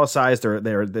they're italicized.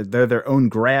 They're their own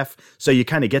graph, so you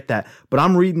kind of get that. But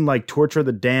I'm reading like Torture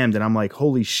the Damned, and I'm like,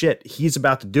 holy shit, he's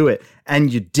about to do it,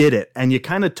 and you did it, and you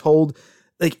kind of told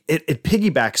like it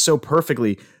piggybacks so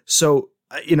perfectly. So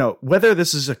whether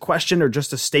this is a question or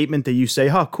just a statement that you say,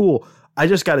 "Huh, cool," I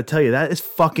just got to tell you that is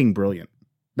fucking brilliant.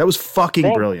 That was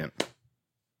fucking brilliant.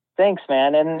 Thanks,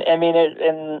 man. And I mean,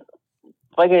 and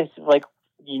like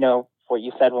what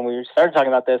you said when we started talking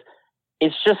about this,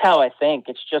 it's just how I think.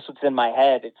 It's just what's in my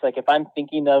head. It's like if I'm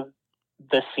thinking of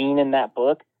the scene in that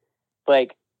book,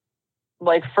 like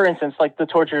for instance, like the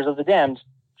Tortures of the Damned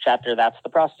chapter, that's the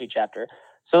prostitute chapter.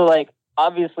 So like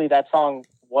obviously that song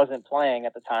wasn't playing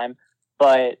at the time,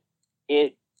 but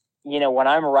it, when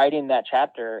I'm writing that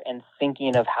chapter and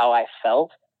thinking of how I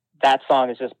felt, that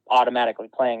song is just automatically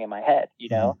playing in my head,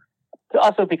 Mm-hmm.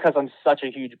 Also because I'm such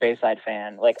a huge Bayside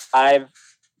fan. Like my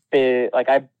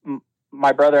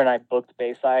brother and I booked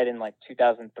Bayside in like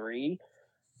 2003,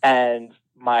 and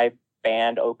my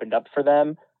band opened up for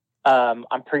them. I'm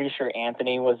pretty sure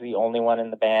Anthony was the only one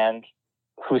in the band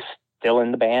who's still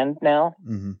in the band now.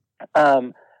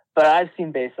 Mm-hmm. But I've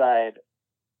seen Bayside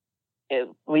at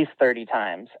least 30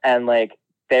 times, and like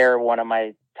they're one of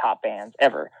my top bands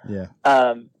ever. Yeah.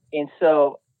 And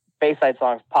so Bayside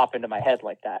songs pop into my head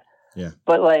like that. Yeah.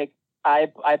 But like I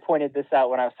pointed this out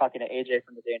when I was talking to AJ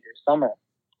from The Dangerous Summer.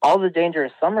 All the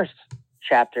Dangerous Summer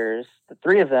chapters, the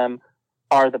three of them,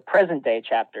 are the present day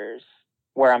chapters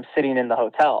where I'm sitting in the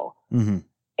hotel. Mm-hmm.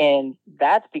 And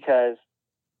that's because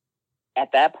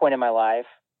at that point in my life,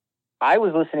 I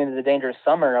was listening to The Dangerous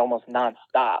Summer almost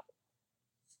nonstop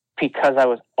because I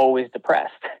was always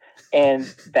depressed, and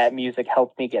that music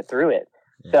helped me get through it.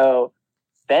 Yeah. So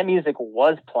that music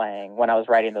was playing when I was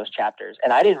writing those chapters.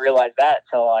 And I didn't realize that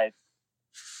till I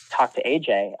talked to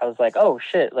AJ. I was like, oh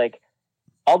shit, like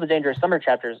all the Dangerous Summer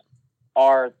chapters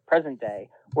are present day,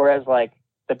 whereas like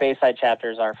the Bayside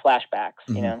chapters are flashbacks,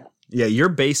 Mm-hmm. Yeah, your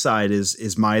Bayside is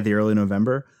The Early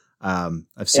November.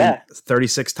 I've seen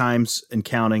 36 times and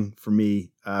counting for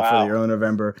me for The Early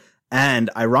November. And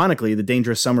ironically, the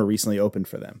Dangerous Summer recently opened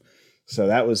for them. So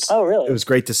that was, really? It was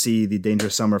great to see the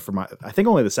Dangerous Summer for I think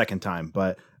only the second time,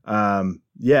 but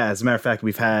as a matter of fact,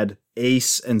 we've had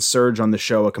Ace and Surge on the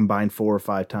show a combined 4 or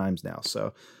 5 times now.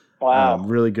 So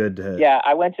really good.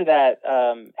 I went to that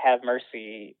Have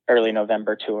Mercy Early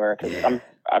November tour because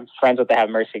I'm friends with the Have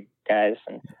Mercy guys,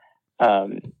 and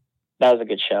that was a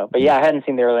good show. But I hadn't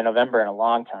seen the Early November in a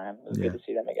long time. It was good to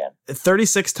see them again.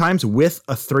 36 times with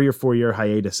a 3 or 4 year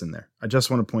hiatus in there. I just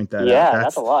want to point that out. Yeah,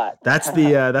 that's a lot. That's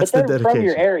the but the dedication. From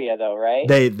your area though, right?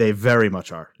 They very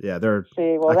much are. Yeah, they're.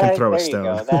 See, well, I can throw a stone.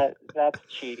 You go. That's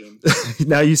cheating.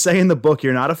 Now you say in the book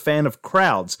you're not a fan of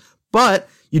crowds, but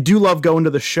you do love going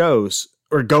to the shows,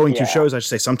 or going to shows, I should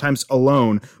say, sometimes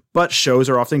alone, but shows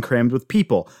are often crammed with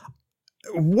people.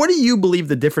 What do you believe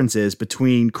the difference is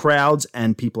between crowds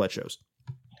and people at shows?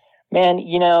 Man,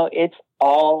 it's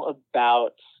all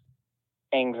about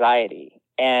anxiety.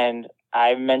 And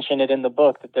I mentioned it in the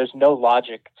book that there's no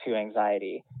logic to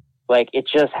anxiety. Like, it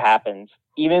just happens.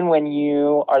 Even when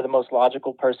you are the most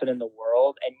logical person in the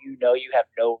world and you have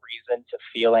no reason to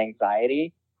feel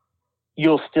anxiety,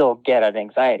 you'll still get an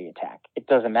anxiety attack. It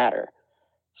doesn't matter.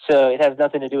 So it has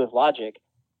nothing to do with logic.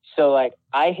 So, like,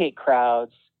 I hate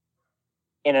crowds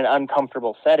in an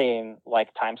uncomfortable setting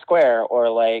like Times Square or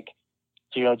like,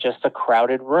 you know, just a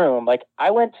crowded room. Like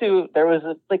there was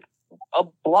a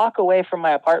block away from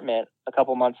my apartment a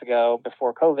couple months ago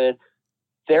before COVID.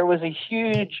 There was a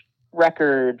huge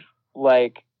record,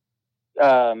 like,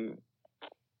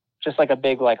 just like a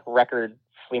big like record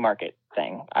flea market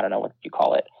thing. I don't know what you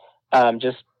call it.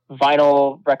 Just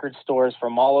vinyl record stores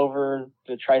from all over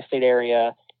the tri-state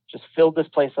area just filled this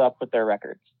place up with their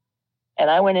records. And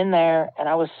I went in there and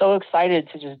I was so excited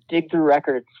to just dig through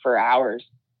records for hours.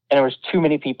 And there was too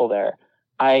many people there.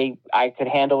 I could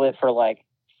handle it for like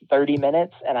 30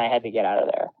 minutes and I had to get out of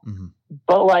there. Mm-hmm.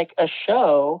 But like a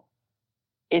show,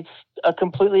 it's a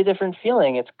completely different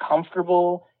feeling. It's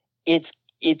comfortable.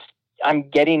 I'm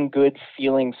getting good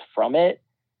feelings from it.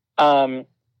 And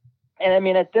I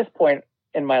mean, at this point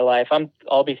in my life,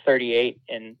 I'll be 38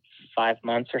 in 5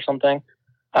 months or something.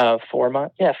 4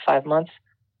 months. Yeah, 5 months.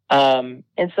 And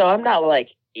so I'm not like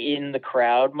in the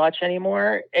crowd much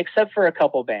anymore, except for a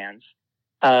couple bands.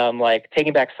 Like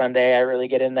Taking Back Sunday, I really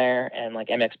get in there, and like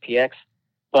MXPX.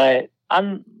 But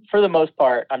for the most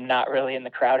part, I'm not really in the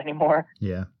crowd anymore.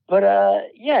 Yeah. But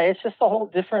yeah, it's just a whole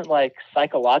different like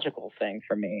psychological thing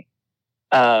for me.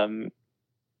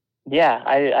 Yeah,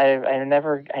 it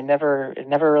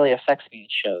never really affects me in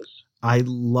shows. I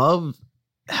love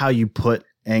how you put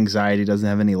anxiety doesn't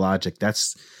have any logic.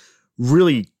 That's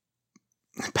really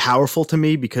powerful to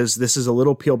me, because this is a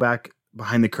little peel back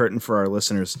behind the curtain for our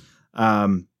listeners.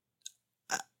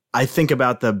 I think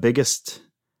about the biggest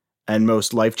and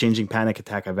most life-changing panic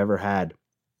attack I've ever had,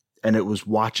 and it was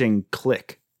watching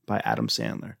Click by Adam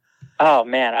Sandler. Oh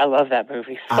man, I love that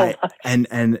movie so much.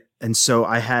 And so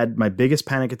I had my biggest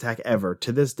panic attack ever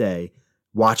to this day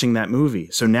watching that movie.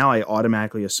 So now I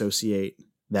automatically associate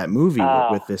that movie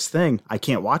with this thing. I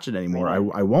can't watch it anymore.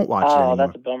 Really? I won't watch it anymore. Oh,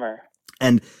 that's a bummer.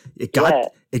 And it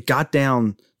got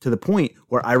down to the point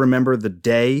where I remember the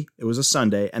day, it was a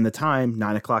Sunday, and the time,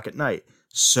 9:00 at night.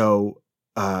 So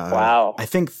wow. I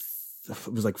think it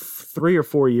was like 3 or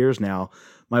 4 years now.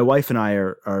 My wife and I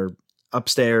are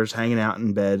upstairs hanging out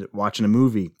in bed watching a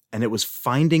movie, and it was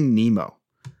Finding Nemo.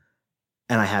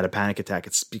 And I had a panic attack.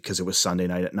 It's because it was Sunday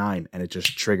night at 9 and it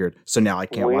just triggered. So now I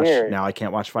can't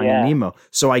watch Finding Nemo.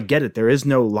 So I get it. There is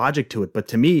no logic to it. But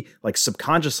to me, like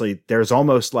subconsciously, there's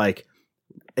almost like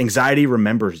anxiety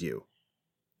remembers you.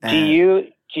 And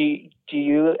do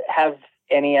you have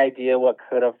any idea what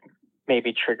could have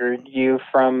maybe triggered you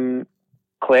from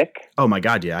Click? Oh my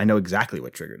God. Yeah. I know exactly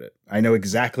what triggered it. I know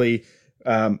exactly.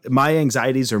 My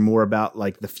anxieties are more about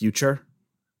like the future.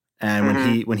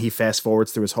 And when he fast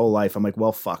forwards through his whole life, I'm like,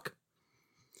 well, fuck.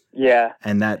 Yeah.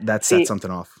 And that sets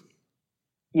something off.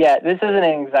 Yeah, this is an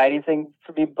anxiety thing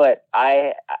for me, but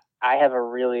I have a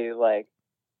really like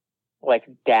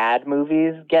dad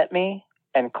movies get me,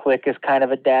 and Click is kind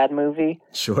of a dad movie.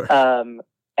 Sure.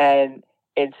 And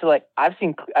it's like I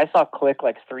saw Click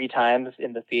like 3 times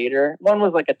in the theater. One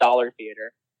was like $1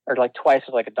 theater, or like twice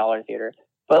was like $1 theater.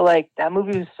 But like that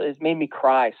movie has made me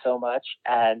cry so much,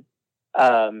 and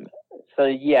so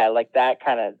yeah, like that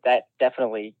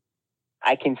definitely,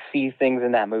 I can see things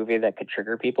in that movie that could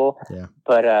trigger people. Yeah.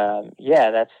 But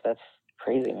yeah, that's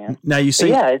crazy, man. Now you say,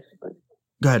 yeah,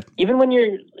 go ahead. Even when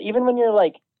you're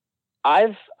like,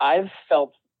 I've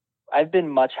been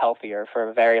much healthier for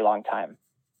a very long time,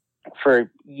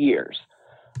 for years,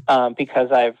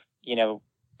 because I've,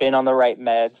 been on the right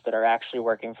meds that are actually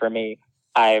working for me.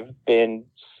 I've been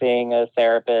seeing a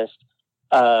therapist.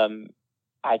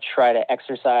 I try to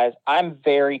exercise. I'm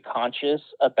very conscious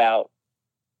about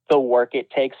the work it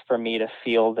takes for me to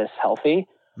feel this healthy.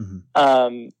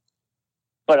 Mm-hmm.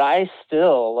 But I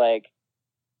still, like,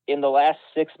 in the last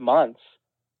 6 months,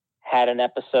 had an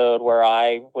episode where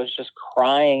I was just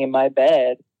crying in my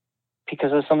bed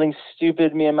because of something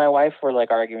stupid me and my wife were,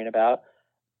 like, arguing about.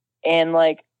 And,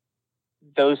 like,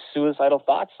 those suicidal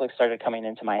thoughts, like, started coming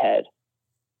into my head.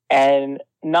 And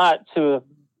not to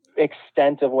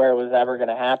extent of where it was ever going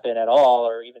to happen at all,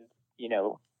 or even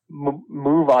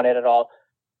move on it at all,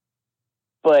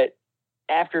 but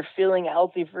after feeling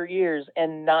healthy for years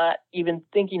and not even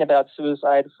thinking about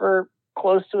suicide for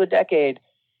close to a decade,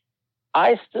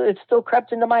 it still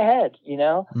crept into my head.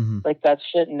 Mm-hmm. Like that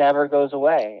shit never goes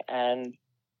away, and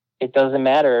it doesn't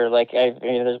matter. Like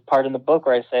there's a part in the book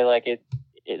where I say like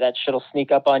that shit'll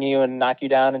sneak up on you and knock you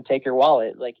down and take your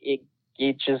wallet. Like it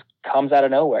just comes out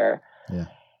of nowhere. Yeah.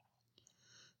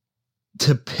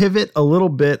 To pivot a little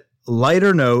bit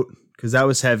lighter note, because that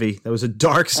was heavy. That was a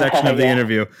dark section of the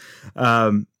interview.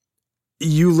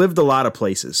 You lived a lot of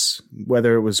places,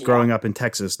 whether it was growing up in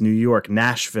Texas, New York,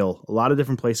 Nashville, a lot of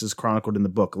different places chronicled in the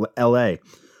book, LA.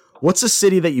 What's a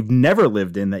city that you've never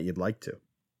lived in that you'd like to?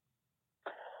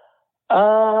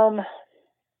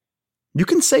 You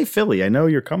can say Philly. I know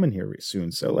you're coming here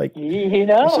soon, so like,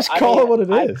 let's just call it what it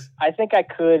is. I think I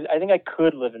could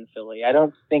live in Philly. I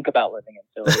don't think about living in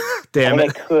Philly. Damn it.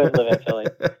 I could live in Philly.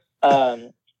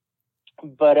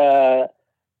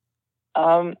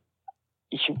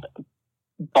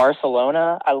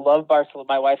 Barcelona. I love Barcelona.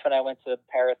 My wife and I went to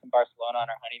Paris and Barcelona on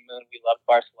our honeymoon. We loved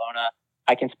Barcelona.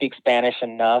 I can speak Spanish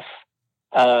enough.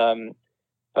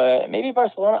 But maybe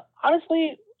Barcelona.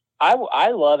 Honestly,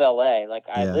 I love LA. Like,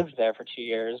 I lived there for 2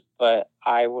 years, but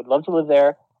I would love to live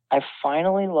there. I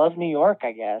finally love New York,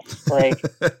 I guess. Like,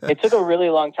 it took a really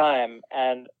long time,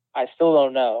 and I still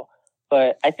don't know.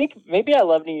 But I think maybe I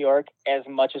love New York as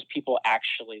much as people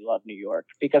actually love New York,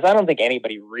 because I don't think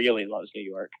anybody really loves New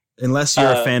York. Unless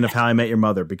you're a fan of How I Met Your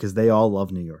Mother, because they all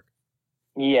love New York.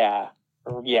 Yeah,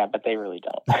 but they really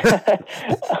don't.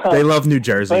 They love New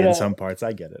Jersey in some parts.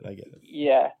 I get it.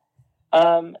 Yeah.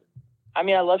 I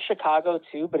mean, I love Chicago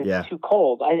too, but it's too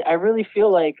cold. I really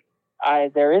feel like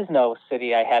there is no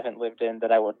city I haven't lived in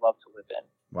that I would love to live in.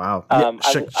 Wow.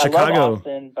 Chicago. I love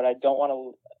Austin, but I don't want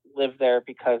to live there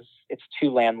because it's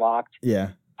too landlocked. Yeah.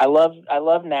 I love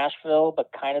Nashville,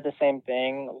 but kind of the same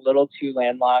thing, a little too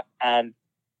landlocked, and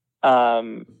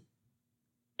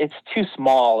it's too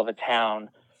small of a town.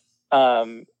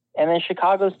 And then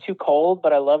Chicago's too cold,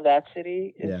 but I love that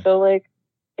city. Yeah. So like,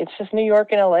 it's just New York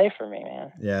and LA for me,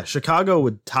 man. Yeah, Chicago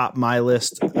would top my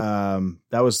list. That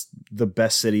was the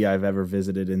best city I've ever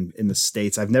visited in the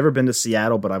States. I've never been to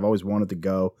Seattle, but I've always wanted to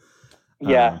go.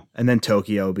 Yeah. And then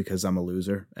Tokyo, because I'm a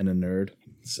loser and a nerd.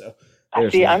 So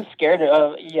I'm scared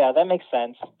of, that makes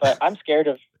sense. But I'm scared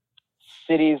of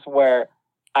cities where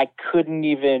I couldn't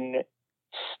even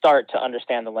start to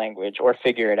understand the language or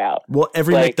figure it out. Well,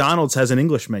 every McDonald's has an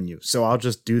English menu, so I'll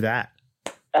just do that.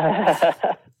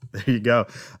 There you go.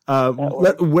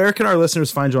 Where can our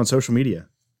listeners find you on social media?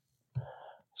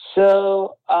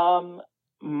 So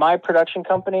my production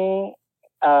company,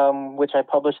 which I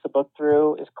published the book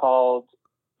through, is called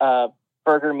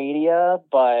Burger Media,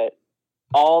 but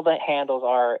all the handles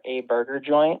are A Burger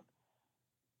Joint.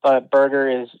 But Burger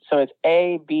it's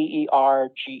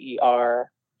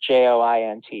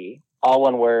ABERGERJOINT, all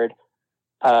one word.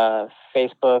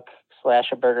 Facebook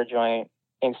 /A Burger Joint,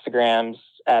 Instagrams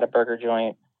 @A Burger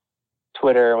Joint,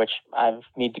 Twitter, which I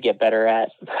need to get better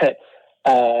at. But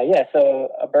so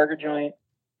A Burger Joint.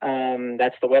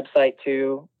 That's the website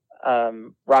too.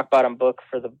 Rock Bottom Book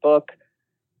for the book.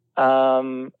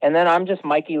 And then I'm just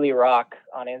Mikey Lee Rock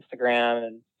on Instagram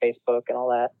and Facebook and all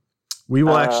that. We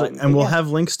will we'll have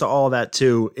links to all that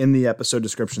too in the episode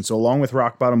description. So along with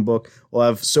Rock Bottom Book, we'll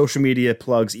have social media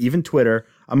plugs, even Twitter.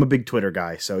 I'm a big Twitter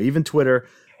guy, so even Twitter.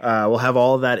 We'll have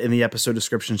all of that in the episode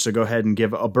description, so go ahead and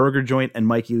give A Burger Joint and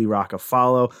Mikey Lee Rock a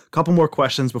follow. A couple more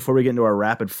questions before we get into our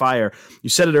rapid fire. You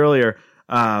said it earlier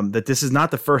that this is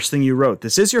not the first thing you wrote.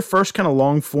 This is your first kind of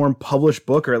long-form published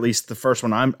book, or at least the first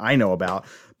one I know about,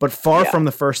 but far from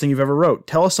the first thing you've ever wrote.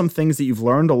 Tell us some things that you've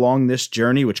learned along this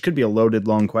journey, which could be a loaded,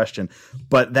 long question,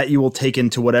 but that you will take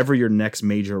into whatever your next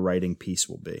major writing piece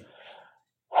will be.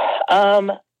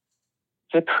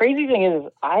 The crazy thing is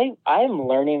I am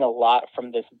learning a lot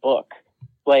from this book.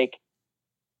 Like,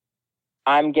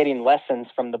 I'm getting lessons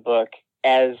from the book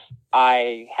as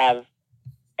I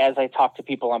talk to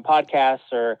people on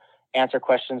podcasts or answer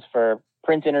questions for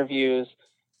print interviews.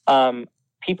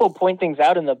 People point things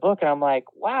out in the book and I'm like,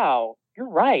 wow, you're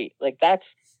right. Like, that's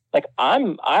like,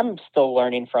 I'm still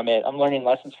learning from it. I'm learning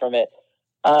lessons from it.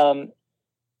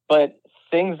 But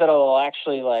things that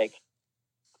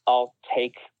I'll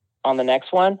take on the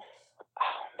next one, oh,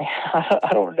 man,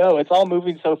 I don't know. It's all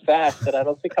moving so fast that I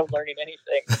don't think I'm learning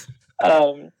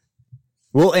anything.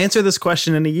 We'll answer this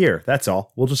question in a year. That's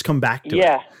all. We'll just come back to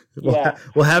it.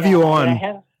 We'll have you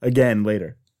on again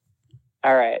later.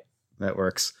 All right. That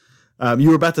works. You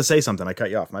were about to say something. I cut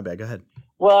you off. My bad. Go ahead.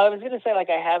 Well, I was going to say, I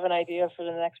have an idea for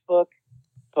the next book,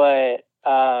 but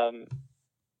I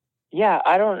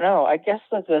don't know. I guess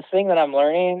that the thing that I'm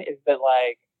learning is that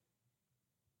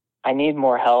I need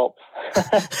more help.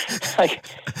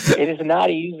 It is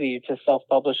not easy to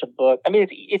self-publish a book. I mean,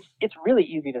 it's really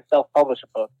easy to self-publish a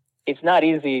book. It's not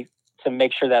easy to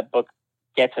make sure that book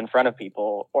gets in front of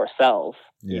people or sells.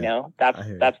 Yeah, that's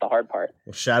the hard part.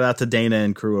 Well, shout out to Dana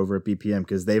and crew over at BPM,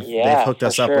 because they've hooked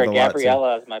us up with a lot.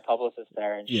 Gabriella is my publicist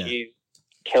there, and she's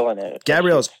killing it.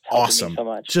 Gabriella's awesome. So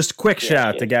much. Just quick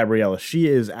shout out to Gabriella. She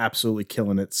is absolutely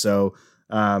killing it. So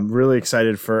really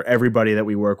excited for everybody that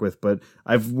we work with, but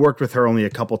I've worked with her only a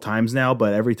couple times now,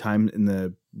 but every time in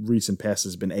the recent past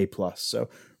has been A+. So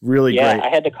really great. I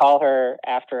had to call her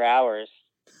after hours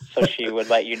so she would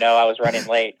let you know I was running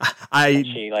late.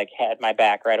 She like had my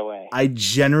back right away. I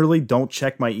generally don't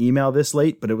check my email this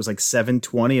late, but it was like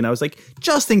 7:20, and I was like,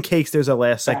 just in case there's a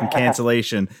last second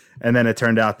cancellation. And then it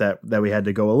turned out that we had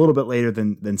to go a little bit later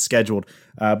than scheduled.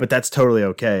 But that's totally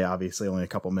okay. Obviously, only a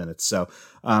couple minutes. So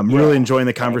really enjoying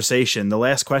the conversation. The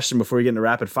last question before we get into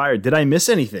rapid fire: did I miss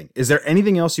anything? Is there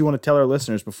anything else you want to tell our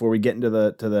listeners before we get into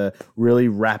the really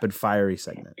rapid fiery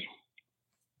segment?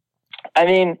 I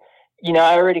mean, you know,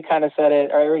 I already kind of said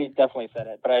it, or I already definitely said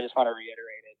it, but I just want to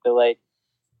reiterate it. So, like,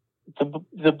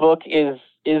 the book is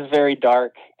very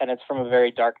dark, and it's from a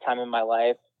very dark time in my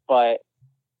life. But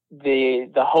the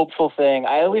hopeful thing,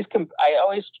 I always,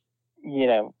 you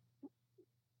know,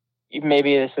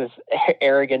 maybe this is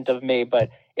arrogant of me, but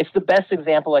it's the best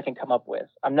example I can come up with.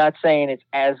 I'm not saying it's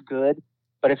as good,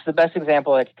 but it's the best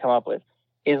example I can come up with.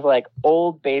 Is like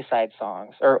old Bayside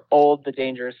songs or old The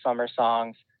Dangerous Summer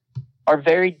songs are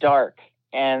very dark,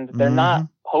 and they're not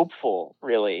hopeful,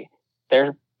 really.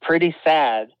 They're pretty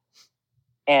sad.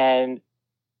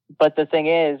 But the thing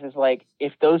is like,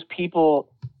 if those people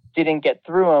didn't get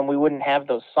through them, we wouldn't have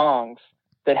those songs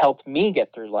that helped me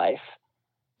get through life.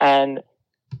 And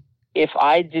if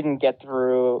I didn't get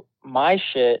through my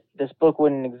shit, this book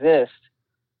wouldn't exist.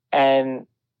 And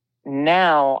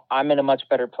now I'm in a much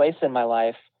better place in my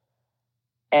life.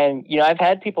 And, you know, I've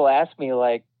had people ask me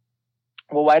like,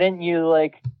 well, why didn't you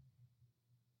like,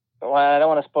 well, I don't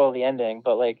want to spoil the ending,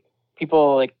 but like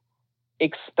people like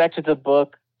expected the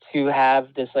book to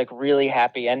have this like really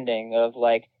happy ending of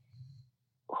like,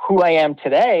 who I am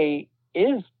today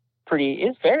is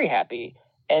very happy.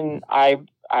 And I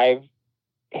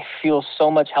feel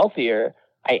so much healthier.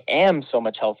 I am so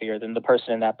much healthier than the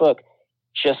person in that book.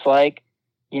 Just like,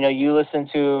 you know, you listen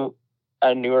to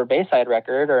a newer Bayside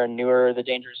record or a newer The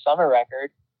Dangerous Summer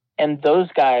record, and those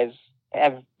guys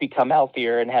have become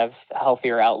healthier and have a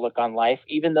healthier outlook on life,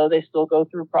 even though they still go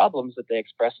through problems that they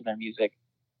express in their music.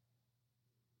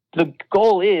 The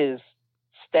goal is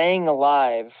staying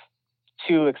alive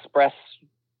to express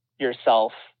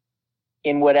yourself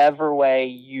in whatever way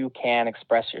you can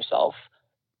express yourself,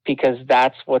 because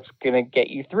that's what's going to get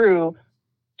you through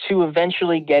to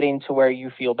eventually getting to where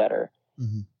you feel better.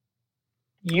 Mm-hmm.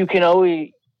 You can always,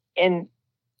 and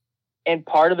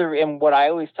part of and what I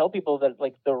always tell people that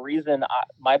like the reason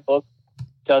my book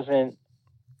doesn't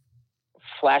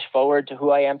flash forward to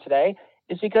who I am today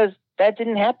is because that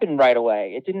didn't happen right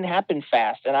away. It didn't happen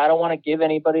fast. And I don't want to give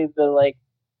anybody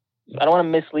I don't want to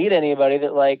mislead anybody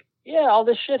that like, yeah, all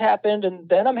this shit happened and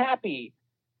then I'm happy,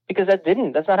 because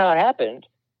that's not how it happened.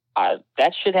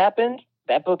 That shit happened,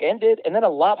 that book ended, and then a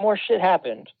lot more shit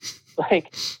happened.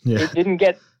 Like, It didn't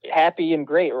get happy and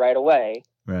great right away.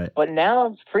 Right. But now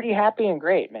it's pretty happy and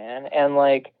great, man. And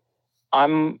like,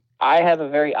 I have a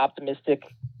very optimistic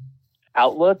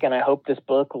outlook, and I hope this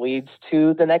book leads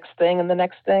to the next thing and the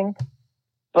next thing.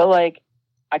 But like,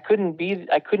 I couldn't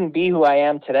be who I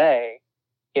am today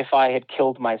if I had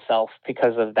killed myself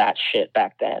because of that shit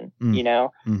back then, you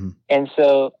know? Mm-hmm. And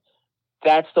so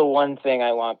that's the one thing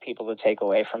I want people to take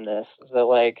away from this, is that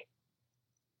like,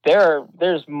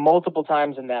 there's multiple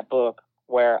times in that book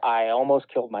where I almost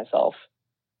killed myself.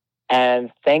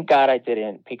 And thank God I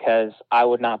didn't, because I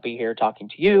would not be here talking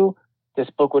to you. This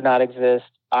book would not exist.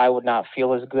 I would not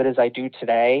feel as good as I do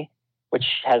today, which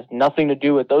has nothing to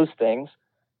do with those things.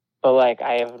 But like,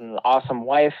 I have an awesome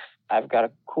wife. I've got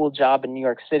a cool job in New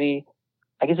York City.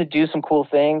 I get to do some cool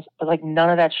things, but like, none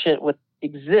of that shit would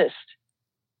exist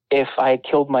if I had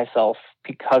killed myself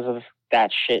because of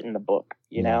that shit in the book,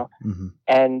 you know? Mm-hmm.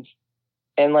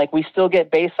 And like, we still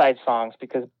get Bayside songs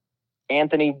because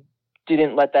Anthony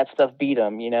didn't let that stuff beat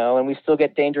him, you know? And we still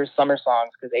get Dangerous Summer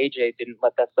songs because AJ didn't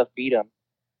let that stuff beat him.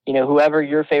 You know, whoever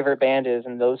your favorite band is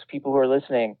and those people who are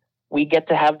listening, we get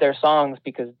to have their songs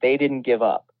because they didn't give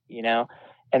up, you know?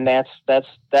 And that's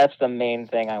the main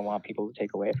thing I want people to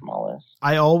take away from all this.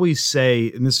 I always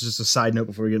say, and this is just a side note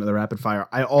before we get into the rapid fire,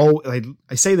 I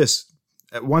say this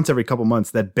once every couple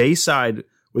months, that Bayside,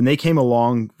 when they came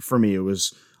along for me, it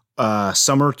was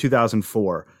summer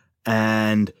 2004.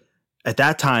 And at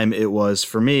that time, it was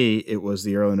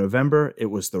the early November, it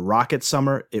was the Rocket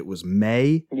Summer, it was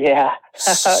May. Yeah.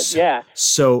 Yeah.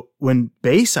 So when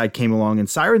Bayside came along, and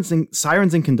Sirens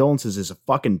and Condolences is a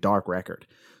fucking dark record.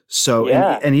 So,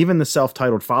 yeah. and even the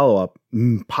self-titled follow-up,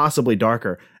 possibly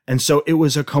darker. And so it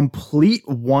was a complete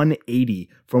 180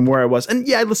 from where I was. And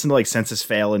yeah, I listened to like Census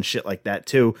Fail and shit like that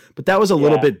too, but that was a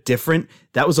little bit different.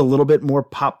 That was a little bit more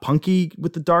pop punky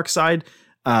with the dark side.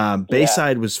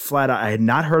 Bayside was flat out. I had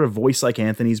not heard a voice like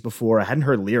Anthony's before. I hadn't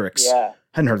heard lyrics. Yeah.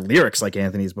 Hadn't heard lyrics like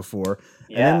Anthony's before.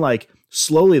 Yeah. And then like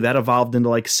slowly that evolved into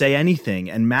like Say Anything.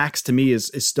 And Max to me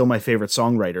is still my favorite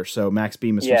songwriter. So Max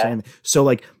Bemis from Say Anything. So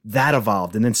like that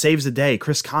evolved. And then Saves the Day,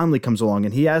 Chris Conley comes along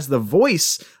and he has the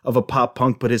voice of a pop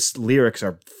punk, but his lyrics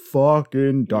are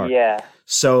fucking dark. Yeah.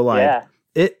 So like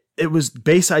it was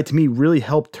Bayside to me really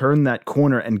helped turn that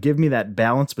corner and give me that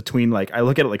balance between like, I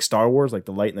look at it like Star Wars, like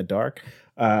the light and the dark,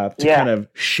 to kind of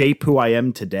shape who I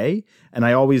am today. And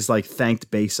I always like thanked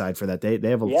Bayside for that. They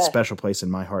have a special place in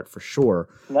my heart for sure.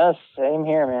 No, same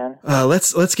here, man.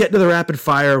 Let's get to the rapid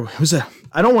fire.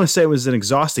 I don't want to say it was an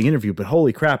exhausting interview, but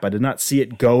holy crap, I did not see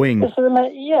it going.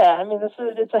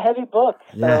 It's a heavy book.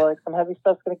 So like some heavy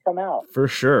stuff's going to come out. For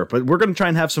sure. But we're going to try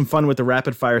and have some fun with the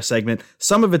rapid fire segment.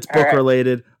 Some of it's book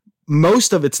related.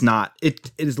 Most of it's not.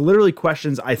 It is literally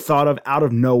questions I thought of out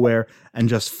of nowhere and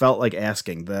just felt like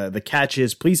asking. The catch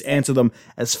is please answer them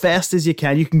as fast as you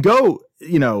can. You can go,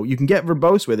 you can get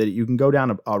verbose with it. You can go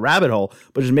down a rabbit hole,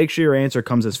 but just make sure your answer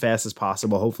comes as fast as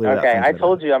possible. Hopefully. Okay. I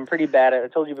told you I'm pretty bad at. I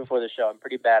told you before the show I'm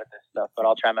pretty bad at this stuff, but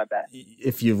I'll try my best.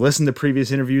 If you've listened to previous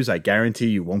interviews, I guarantee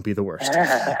you won't be the worst.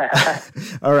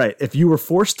 All right. If you were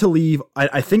forced to leave,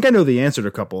 I think I know the answer to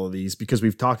a couple of these because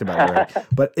we've talked about it already.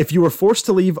 But if you were forced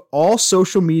to leave all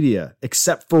social media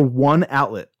except for one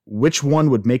outlet, which one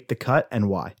would make the cut and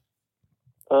why?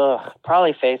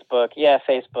 Probably Facebook. Yeah,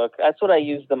 Facebook. That's what I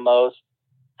use the most.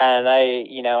 And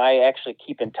I actually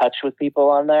keep in touch with people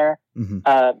on there. Mm-hmm.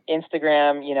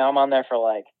 Instagram, I'm on there for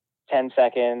like 10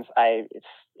 seconds. I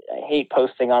hate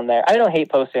posting on there. I don't hate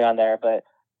posting on there, but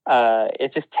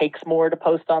it just takes more to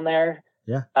post on there.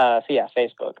 Yeah.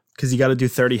 Facebook. Because you got to do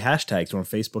 30 hashtags. On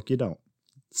Facebook, you don't.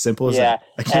 Simple as that.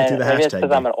 I can't do the hashtag. It's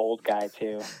because I'm an old guy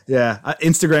too. Yeah,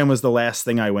 Instagram was the last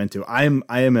thing I went to. I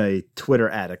am a Twitter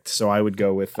addict, so I would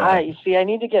go with. You see, I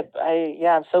need to get.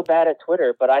 I'm so bad at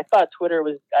Twitter, but I thought Twitter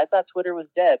was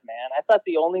dead, man. I thought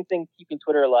the only thing keeping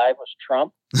Twitter alive was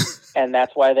Trump, and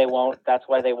that's why they won't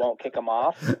kick him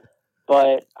off.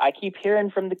 But I keep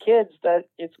hearing from the kids that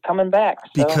it's coming back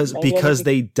because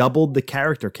they doubled the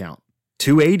character count,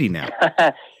 280 now.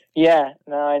 Yeah,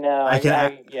 no, I know.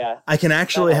 I can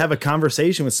actually have a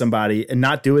conversation with somebody and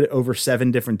not do it over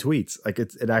 7 different tweets. Like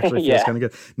it actually feels kind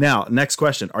of good. Now, next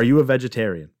question: are you a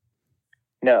vegetarian?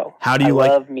 No. How do you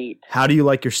love meat? How do you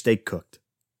like your steak cooked?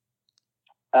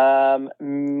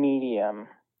 Medium.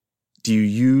 Do you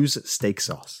use steak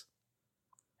sauce?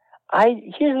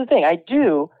 Here's the thing. I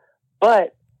do,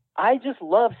 but I just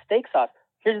love steak sauce.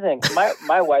 Here's the thing.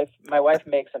 My wife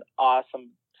makes an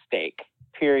awesome steak.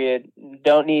 Period.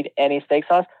 Don't need any steak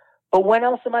sauce. But when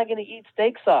else am I going to eat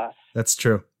steak sauce? That's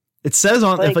true. It says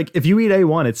on if you eat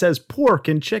A1, it says pork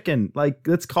and chicken. Like,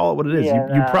 let's call it what it is.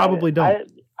 Yeah, you probably don't.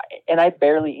 I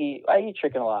barely eat. I eat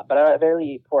chicken a lot, but I barely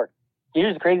eat pork.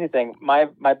 Here's the crazy thing. My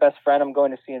best friend I'm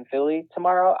going to see in Philly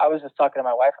tomorrow. I was just talking to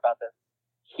my wife about this.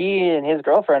 He and his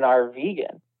girlfriend are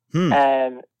vegan,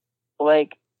 and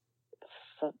like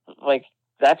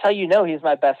that's how you know he's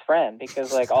my best friend,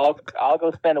 because like I'll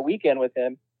go spend a weekend with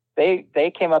him.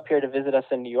 They came up here to visit us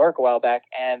in New York a while back,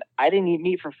 and I didn't eat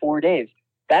meat for 4 days.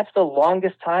 That's the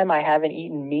longest time I haven't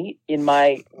eaten meat in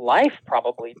my life,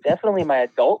 probably. Definitely my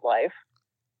adult life.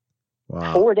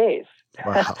 Wow. 4 days.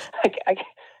 Wow.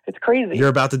 It's crazy. You're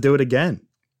about to do it again.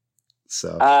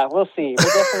 So we'll see.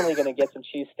 We're definitely going to get some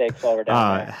cheesesteaks while we're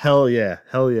down there. Hell yeah.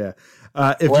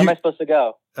 Where am I supposed to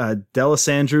go?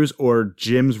 Delisandro's or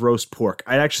Jim's Roast Pork.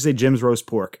 I'd actually say Jim's Roast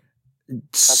Pork.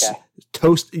 Okay.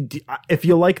 Toast. If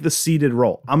you like the seeded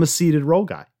roll, I'm a seeded roll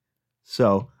guy.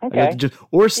 So okay.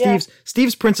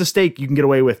 Steve's Princess Steak you can get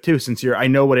away with too, since I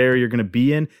know what area you're going to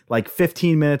be in, like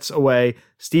 15 minutes away.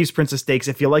 Steve's Princess Steaks.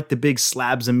 If you like the big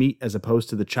slabs of meat as opposed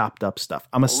to the chopped up stuff,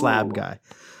 I'm a slab guy.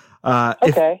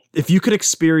 Okay. If you could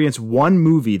experience one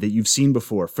movie that you've seen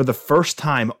before for the first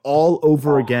time all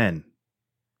over again,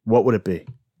 what would it be?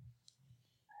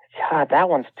 God, that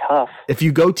one's tough. If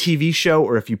you go TV show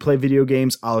or if you play video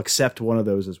games, I'll accept one of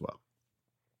those as well.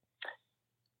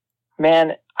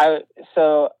 Man,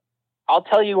 I'll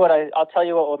tell you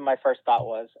what my first thought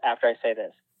was after I say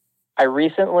this. I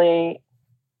recently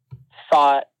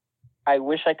thought, I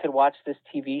wish I could watch this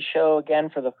TV show again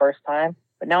for the first time,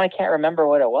 but now I can't remember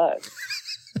what it was.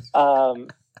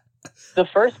 The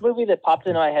first movie that popped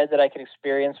into my head that I could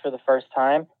experience for the first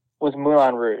time was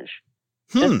Moulin Rouge.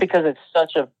 Just because it's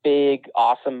such a big,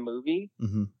 awesome movie.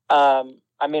 Mm-hmm.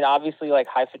 I mean, obviously, like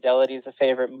High Fidelity is a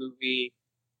favorite movie.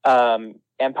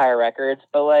 Empire Records,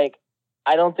 but like,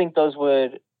 I don't think those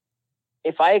would.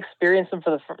 If I experience them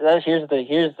for here's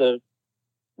the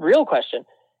real question: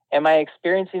 am I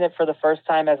experiencing it for the first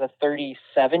time as a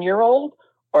 37-year-old,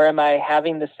 or am I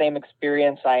having the same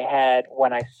experience I had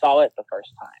when I saw it the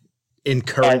first time? In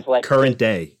current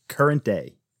day.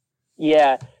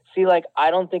 Yeah. See, like,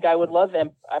 I don't think I would love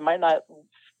them. I might not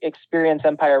experience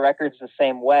Empire Records the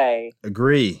same way.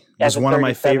 Agree. As a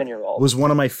 37-year-old. Was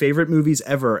one of my favorite movies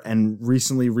ever, and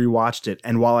recently rewatched it.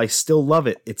 And while I still love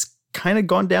it, it's kind of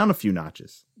gone down a few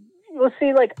notches. Well,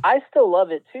 see, like, I still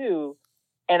love it too,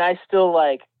 and I still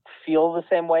like feel the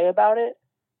same way about it.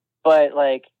 But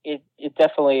like, it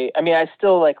definitely. I mean, I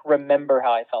still like remember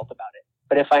how I felt about it.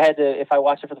 But if I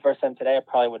watched it for the first time today, I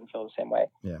probably wouldn't feel the same way.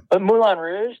 Yeah. But Moulin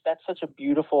Rouge, that's such a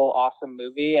beautiful, awesome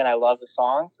movie, and I love the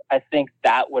songs. I think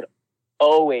that would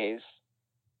always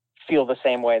feel the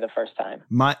same way the first time.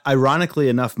 Ironically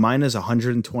enough, mine is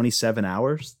 127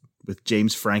 Hours with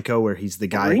James Franco, where he's the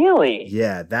guy. Really?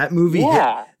 Yeah, that movie.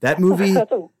 Yeah. That movie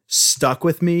stuck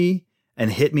with me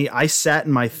and hit me. I sat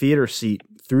in my theater seat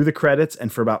through the credits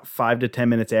and for about 5 to 10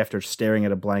 minutes after, staring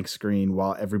at a blank screen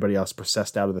while everybody else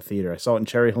processed out of the theater. I saw it in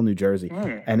Cherry Hill, New Jersey.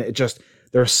 And it just,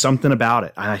 there's something about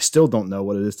it. And I still don't know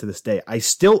what it is to this day. I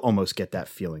still almost get that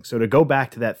feeling. So to go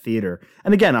back to that theater,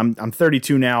 and again, I'm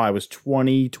 32 now. I was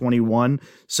 20, 21.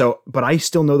 So, but I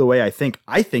still know the way I think.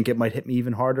 I think it might hit me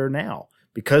even harder now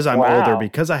because I'm older,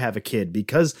 because I have a kid,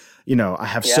 because, you know, I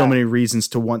have so many reasons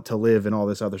to want to live and all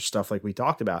this other stuff like we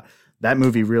talked about. That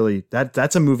movie really,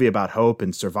 that's a movie about hope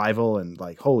and survival and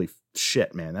like, holy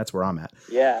shit, man, that's where I'm at.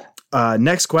 Yeah.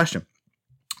 Next question.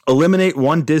 Eliminate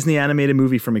one Disney animated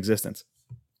movie from existence.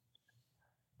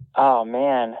 Oh,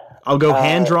 man. I'll go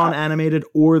hand-drawn animated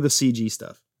or the CG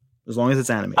stuff, as long as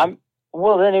it's animated.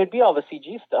 Well, then it would be all the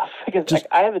CG stuff because like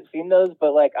I haven't seen those,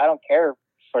 but like I don't care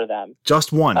for them.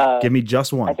 Just one. Give me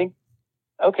just one. I think,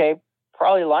 okay,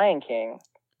 probably Lion King.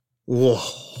 Whoa.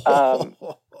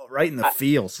 Right in the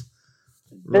feels.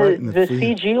 The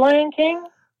CG Lion King?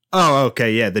 Oh,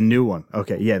 okay, yeah, the new one.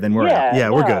 Okay, yeah, then we're out. Yeah,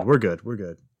 we're good. We're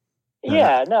good.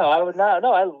 Yeah, no, I would not.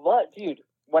 No, I love, dude.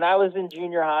 When I was in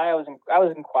junior high, I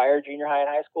was in choir, junior high and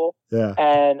high school. Yeah.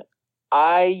 And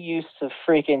I used to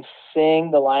freaking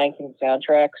sing the Lion King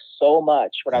soundtrack so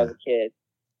much when I was a kid.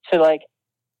 So like,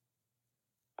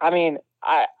 I mean,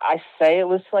 I say it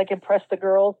was to like impress the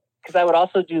girls because I would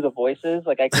also do the voices.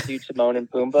 Like I could do Timon and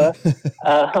Pumbaa.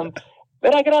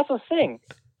 But I could also sing.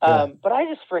 But I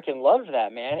just freaking loved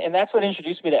that, man. And that's what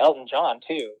introduced me to Elton John,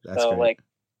 too. That's so, great. like,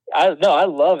 I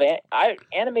love it.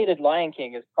 Animated Lion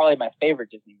King is probably my favorite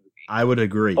Disney movie. I would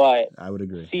agree. But I would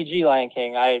agree. CG Lion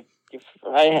King, I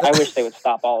wish they would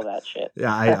stop all of that shit.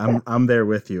 Yeah, I'm there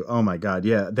with you. Oh, my God.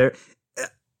 Yeah.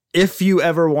 If you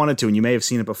ever wanted to, and you may have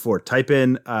seen it before, type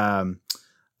in I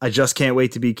Just Can't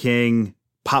Wait to Be King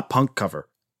pop punk cover.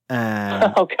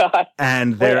 Oh God!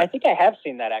 And wait, I think I have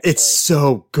seen that. Actually, it's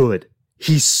so good.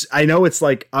 I know it's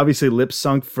like obviously lip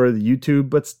sunk for the YouTube,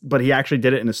 but he actually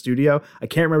did it in a studio. I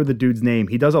can't remember the dude's name.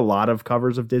 He does a lot of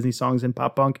covers of Disney songs in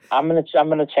pop punk. I'm gonna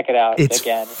check it out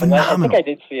again. Phenomenal. I think I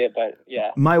did see it, but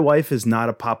yeah. My wife is not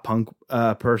a pop punk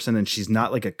person, and she's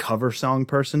not like a cover song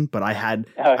person. But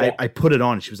I put it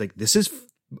on, and she was like, "This is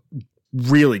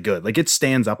really good. Like it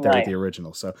stands up there with the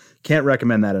original." So can't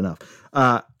recommend that enough.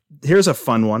 Here's a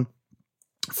fun one.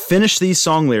 Finish these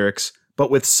song lyrics,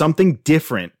 but with something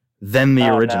different than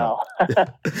the original. No.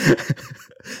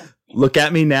 Look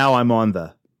at me now. I'm on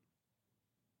the.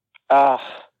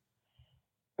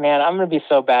 Man, I'm gonna be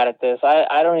so bad at this.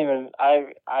 I don't even. I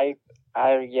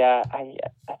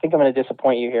think I'm gonna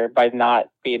disappoint you here by not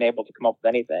being able to come up with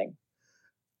anything.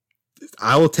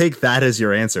 I will take that as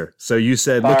your answer. So you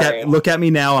said, look at me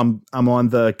now. I'm on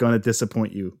the. Gonna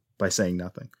disappoint you by saying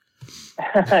nothing.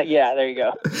 Yeah, there you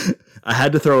go. I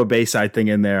had to throw a Bayside thing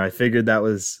in there. I figured that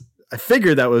was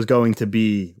going to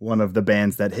be one of the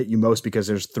bands that hit you most because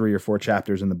there's 3 or 4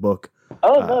 chapters in the book.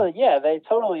 Oh no, yeah, they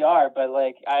totally are. But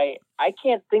like, I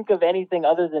can't think of anything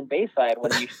other than Bayside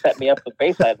when you set me up with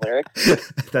Bayside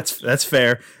lyrics. That's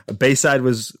fair. Bayside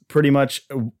was pretty much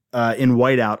in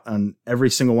whiteout on every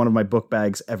single one of my book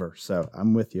bags ever. So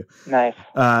I'm with you. Nice.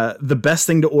 The best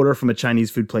thing to order from a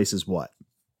Chinese food place is what?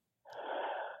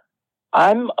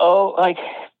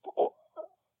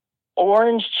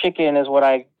 Orange chicken is what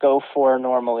I go for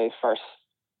normally first.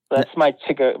 That's my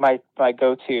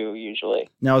go-to usually.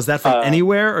 Now, is that from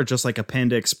anywhere or just like a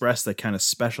Panda Express that kind of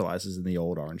specializes in the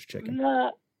old orange chicken?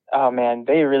 Oh man,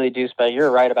 they really do You're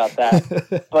right about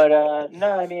that. But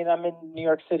no, I mean, I'm in New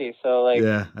York City, so like,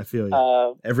 yeah, I feel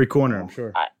you. Every corner, I'm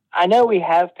sure. I know we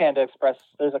have Panda Express.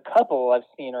 There's a couple I've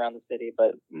seen around the city,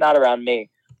 but not around me.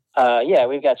 Yeah,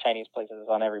 we've got Chinese places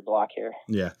on every block here.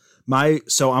 Yeah. I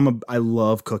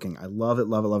love cooking. I love it.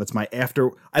 It's my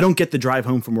I don't get the drive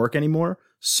home from work anymore.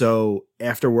 So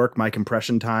after work, my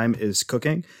compression time is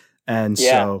cooking. And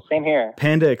Yeah, so same here.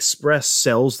 Panda Express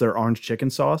sells their orange chicken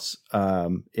sauce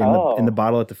in the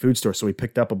bottle at the food store. So we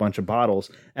picked up a bunch of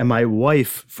bottles, and my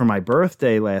wife, for my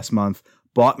birthday last month,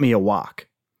 bought me a wok.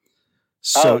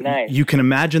 So nice. You can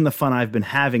imagine the fun I've been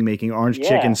having making orange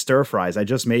chicken stir fries. I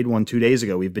just made one 2 days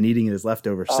ago. We've been eating it as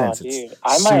leftover since. Dude.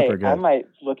 It's super good. I might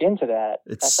look into that.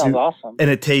 That sounds awesome. And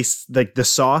it tastes like the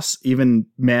sauce, even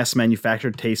mass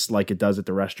manufactured, tastes like it does at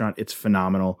the restaurant. It's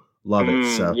phenomenal. Love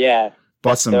it. So yeah.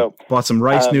 Bought some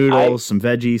rice noodles, some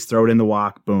veggies, throw it in the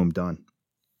wok, boom, done.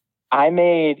 I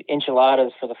made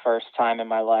enchiladas for the first time in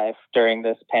my life during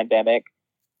this pandemic.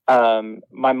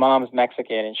 My mom's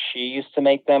Mexican, and she used to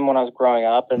make them when I was growing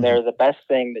up, and they're the best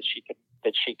thing that she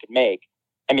could make.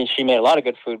 I mean, she made a lot of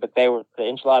good food, but the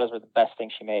enchiladas were the best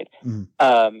thing she made.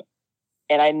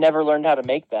 And I never learned how to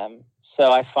make them,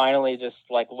 so I finally just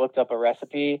looked up a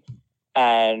recipe,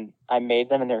 and I made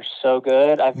them, and they're so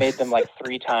good. I've made them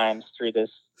 3 times through this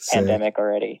pandemic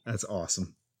already. That's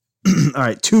awesome. All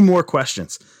right, 2 more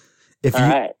questions.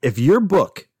 If your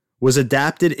book was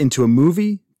adapted into a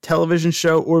movie, television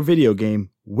show, or video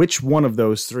game, which one of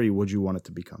those 3 would you want it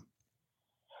to become?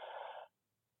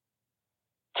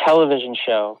 Television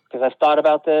show, because I've thought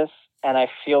about this, and I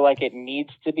feel like it needs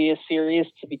to be a series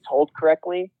to be told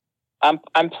correctly. I'm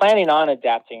planning on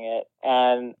adapting it,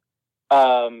 and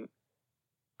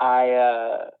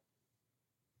I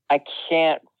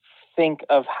can't think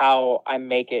of how I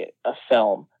make it a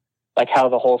film, how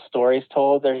the whole story's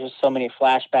told. There's just so many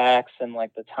flashbacks and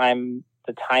the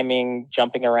timing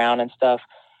jumping around and stuff.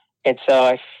 And so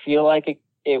I feel like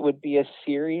it would be a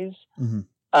series.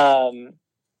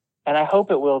 And I hope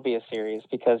it will be a series,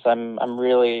 because I'm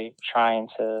really trying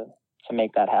to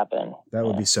make that happen. That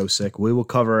would be so sick. We will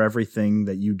cover everything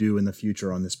that you do in the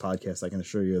future on this podcast. I can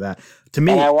assure you of that. To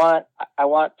me, and I want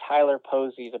Tyler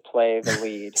Posey to play the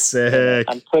lead. Sick.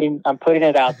 I'm putting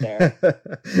it out there.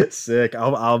 Sick.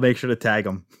 I'll make sure to tag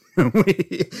him when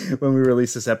we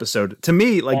release this episode. To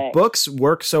me, Thanks. Books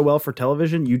work so well for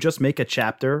television. You just make a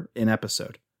chapter an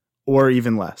episode, or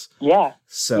even less. Yeah.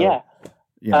 So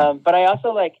yeah. But I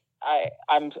also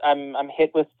I'm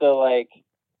hit with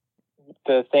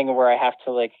the thing where I have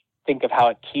to think of how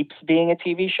it keeps being a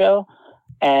TV show,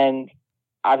 and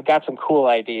I've got some cool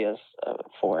ideas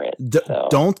for it.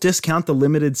 Don't discount the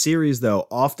limited series, though.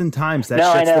 Oftentimes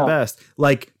that shit's the best.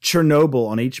 Like Chernobyl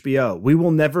on HBO. We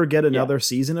will never get another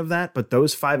season of that, but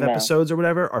those 5 episodes or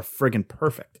whatever are friggin'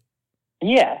 perfect.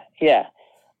 Yeah.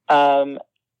 I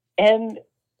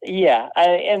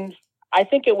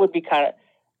think it would be kind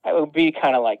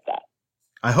of like that.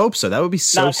 I hope so. That would be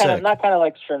so sick. Not kind of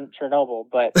like Chernobyl,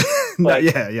 but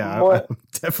yeah. More, I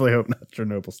definitely hope not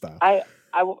Chernobyl style.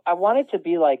 I want it to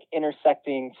be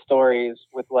intersecting stories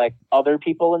with other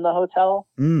people in the hotel,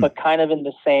 but kind of in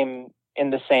the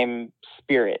same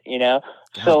spirit, you know?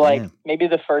 God, so maybe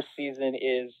the first season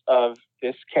is of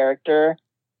this character,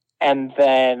 and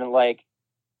then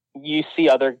you see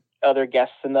other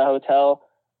guests in the hotel.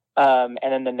 And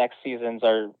then the next seasons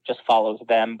just follows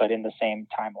them, but in the same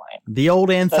timeline. The old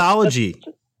anthology.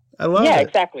 I love it. Yeah,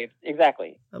 exactly.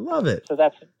 I love it. So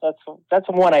that's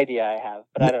one idea I have,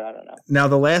 but I don't know. Now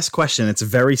the last question, it's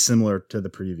very similar to the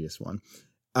previous one.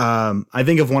 I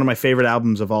think of one of my favorite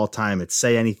albums of all time. It's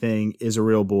Say Anything, Is a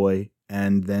Real Boy,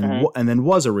 and then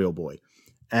Was a Real Boy.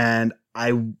 And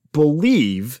I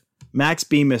believe Max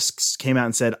Bemis came out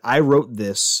and said, I wrote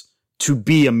this to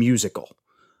be a musical.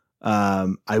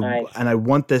 Nice. And I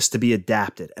want this to be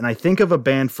adapted. And I think of a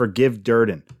band, Forgive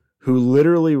Durden, who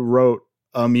literally wrote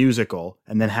a musical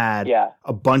and then had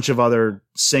a bunch of other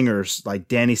singers like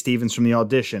Danny Stevens from The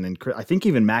Audition, and I think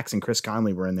even Max and Chris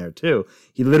Conley were in there too.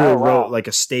 He literally wrote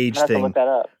a stage thing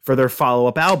for their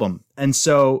follow-up album. And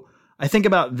so I think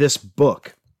about this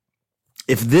book.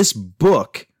 If this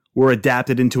book were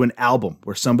adapted into an album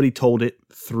where somebody told it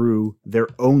through their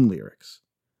own lyrics,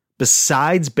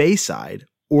 besides Bayside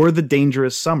or The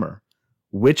Dangerous Summer,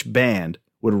 which band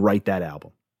would write that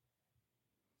album?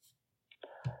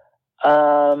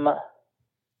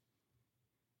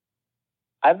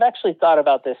 I've actually thought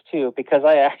about this too, because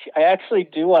I actually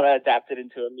do want to adapt it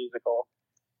into a musical.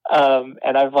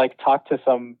 And I've talked to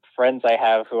some friends I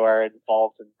have who are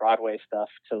involved in Broadway stuff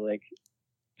to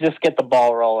just get the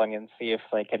ball rolling and see if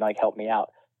they can help me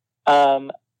out.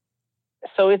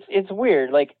 So it's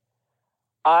weird.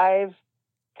 I've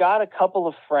got a couple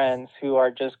of friends who are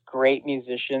just great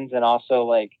musicians, and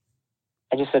also I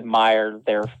just admire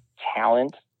their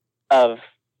talent of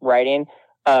writing.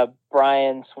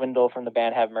 Brian Swindle from the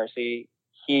band Have Mercy,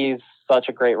 he's such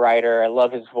a great writer. I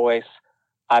love his voice.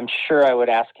 I'm sure I would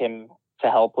ask him to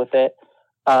help with it.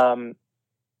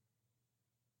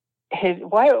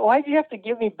 Why do you have to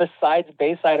give me besides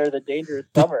Bayside or the Dangerous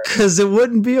Summer? Because it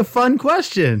wouldn't be a fun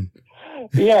question.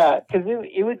 Yeah, because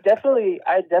it would definitely.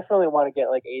 I definitely want to get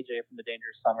like AJ from the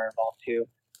Dangerous Summer involved too.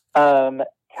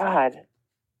 God,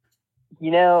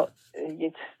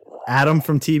 it's Adam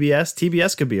from TBS.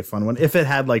 TBS could be a fun one if it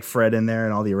had like Fred in there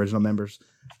and all the original members.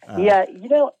 Yeah,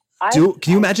 can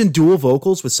you imagine dual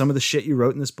vocals with some of the shit you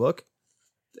wrote in this book,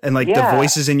 and like the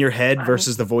voices in your head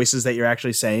versus the voices that you're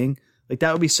actually saying? Like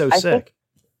that would be so sick.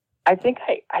 I think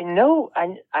I know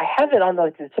I have it on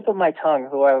the tip of my tongue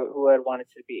who I'd want it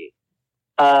to be.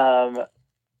 I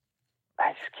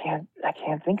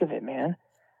can't think of it, man.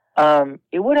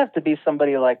 It would have to be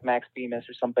somebody like Max Bemis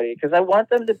or somebody, because I want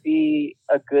them to be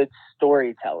a good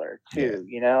storyteller too.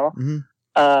 Mm-hmm.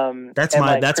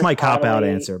 That's my cop out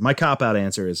answer. My cop out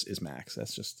answer is Max.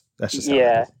 That's just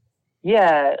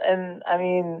yeah. And I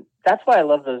mean, that's why I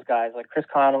love those guys like Chris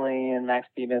Connolly and Max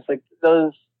Bemis, like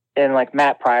those, and like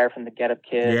Matt Pryor from the Get Up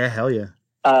Kids. Yeah, hell yeah.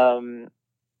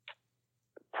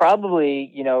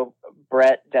 Probably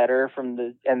Brett Detter from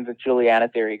the Juliana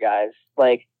Theory guys.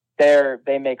 Like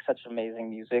they make such amazing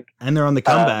music, and they're on the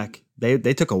comeback. They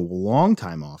took a long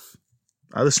time off.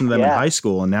 I listened to them in high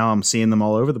school, and now I'm seeing them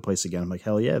all over the place again. I'm like,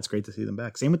 hell yeah, it's great to see them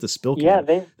back. Same with the Spill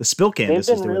Canvas. Yeah, the Spill Canvas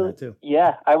is doing that too.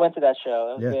 Yeah, I went to that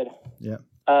show. That was good. Yeah.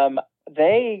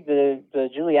 The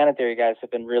Juliana Theory guys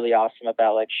have been really awesome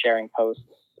about like sharing posts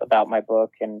about my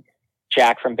book, and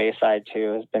Jack from Bayside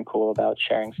too has been cool about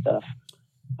sharing stuff.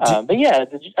 But yeah,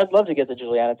 I'd love to get the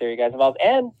Juliana Theory guys involved,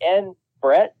 and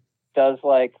Brett does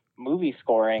like movie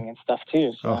scoring and stuff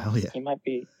too. So hell yeah.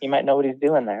 He might know what he's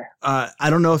doing there. I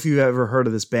don't know if you've ever heard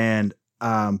of this band,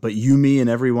 but You, Me, and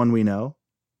Everyone We Know.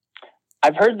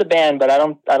 I've heard the band, but I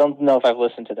don't know if I've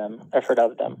listened to them. I've heard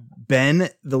of them. Ben,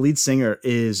 the lead singer,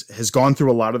 has gone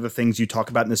through a lot of the things you talk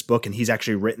about in this book, and he's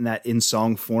actually written that in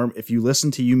song form. If you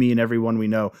listen to You, Me, and Everyone We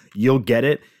Know, you'll get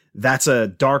it. That's a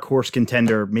dark horse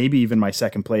contender, maybe even my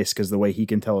second place, because the way he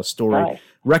can tell a story. Nice.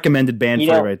 Recommended band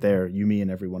for you right there. You, Me, and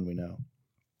Everyone We Know.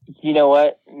 You know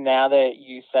what? Now that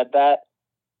you said that,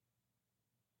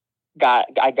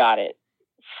 I got it.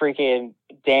 Freaking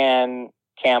Dan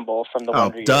Campbell from the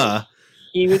Wonder Years.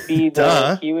 He would be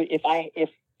the he would if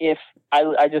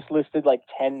I just listed like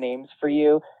 10 names for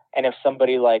you, and if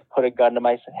somebody like put a gun to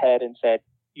my head and said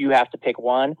you have to pick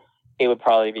one, it would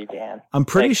probably be Dan. I'm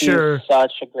pretty sure he's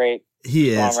such a great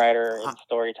songwriter and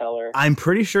storyteller. I'm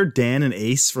pretty sure Dan and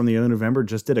Ace from the O November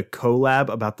just did a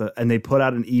collab and they put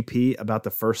out an EP about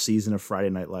the first season of Friday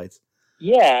Night Lights.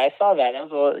 Yeah, I saw that. That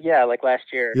was like last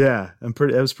year. Yeah, it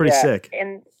was pretty sick.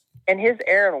 And his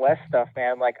Aaron West stuff,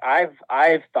 man, like I've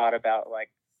thought about like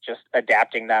just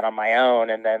adapting that on my own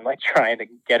and then like trying to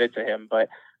get it to him, but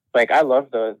like I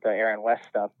love the Aaron West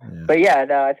stuff. Yeah. But yeah,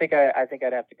 no, I think I'd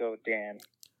have to go with Dan.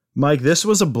 Mike, this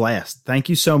was a blast. Thank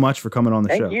you so much for coming on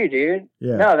the show. Thank you, dude.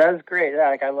 Yeah. No, that was great.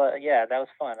 Yeah, that was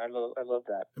fun. I love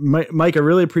that. Mike, I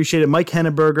really appreciate it. Mike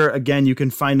Henneberger, again, you can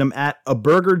find him at A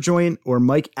Burger Joint or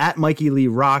Mike at Mikey Lee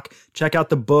Rock. Check out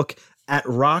the book at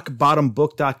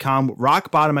rockbottombook.com.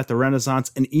 Rock Bottom at the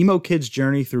Renaissance, an emo kid's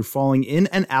journey through falling in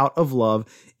and out of love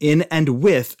in and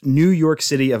with New York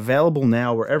City. Available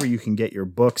now wherever you can get your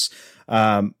books.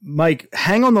 Mike,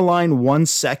 hang on the line 1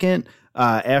 second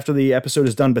after the episode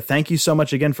is done, but thank you so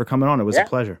much again for coming on. It was a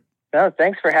pleasure. No,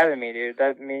 thanks for having me, dude.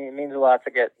 It means a lot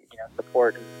to get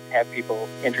support and have people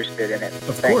interested in it.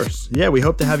 Of course. Yeah, we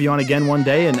hope to have you on again one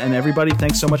day. And everybody,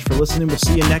 thanks so much for listening. We'll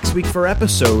see you next week for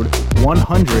episode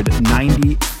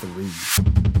 193.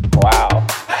 Wow.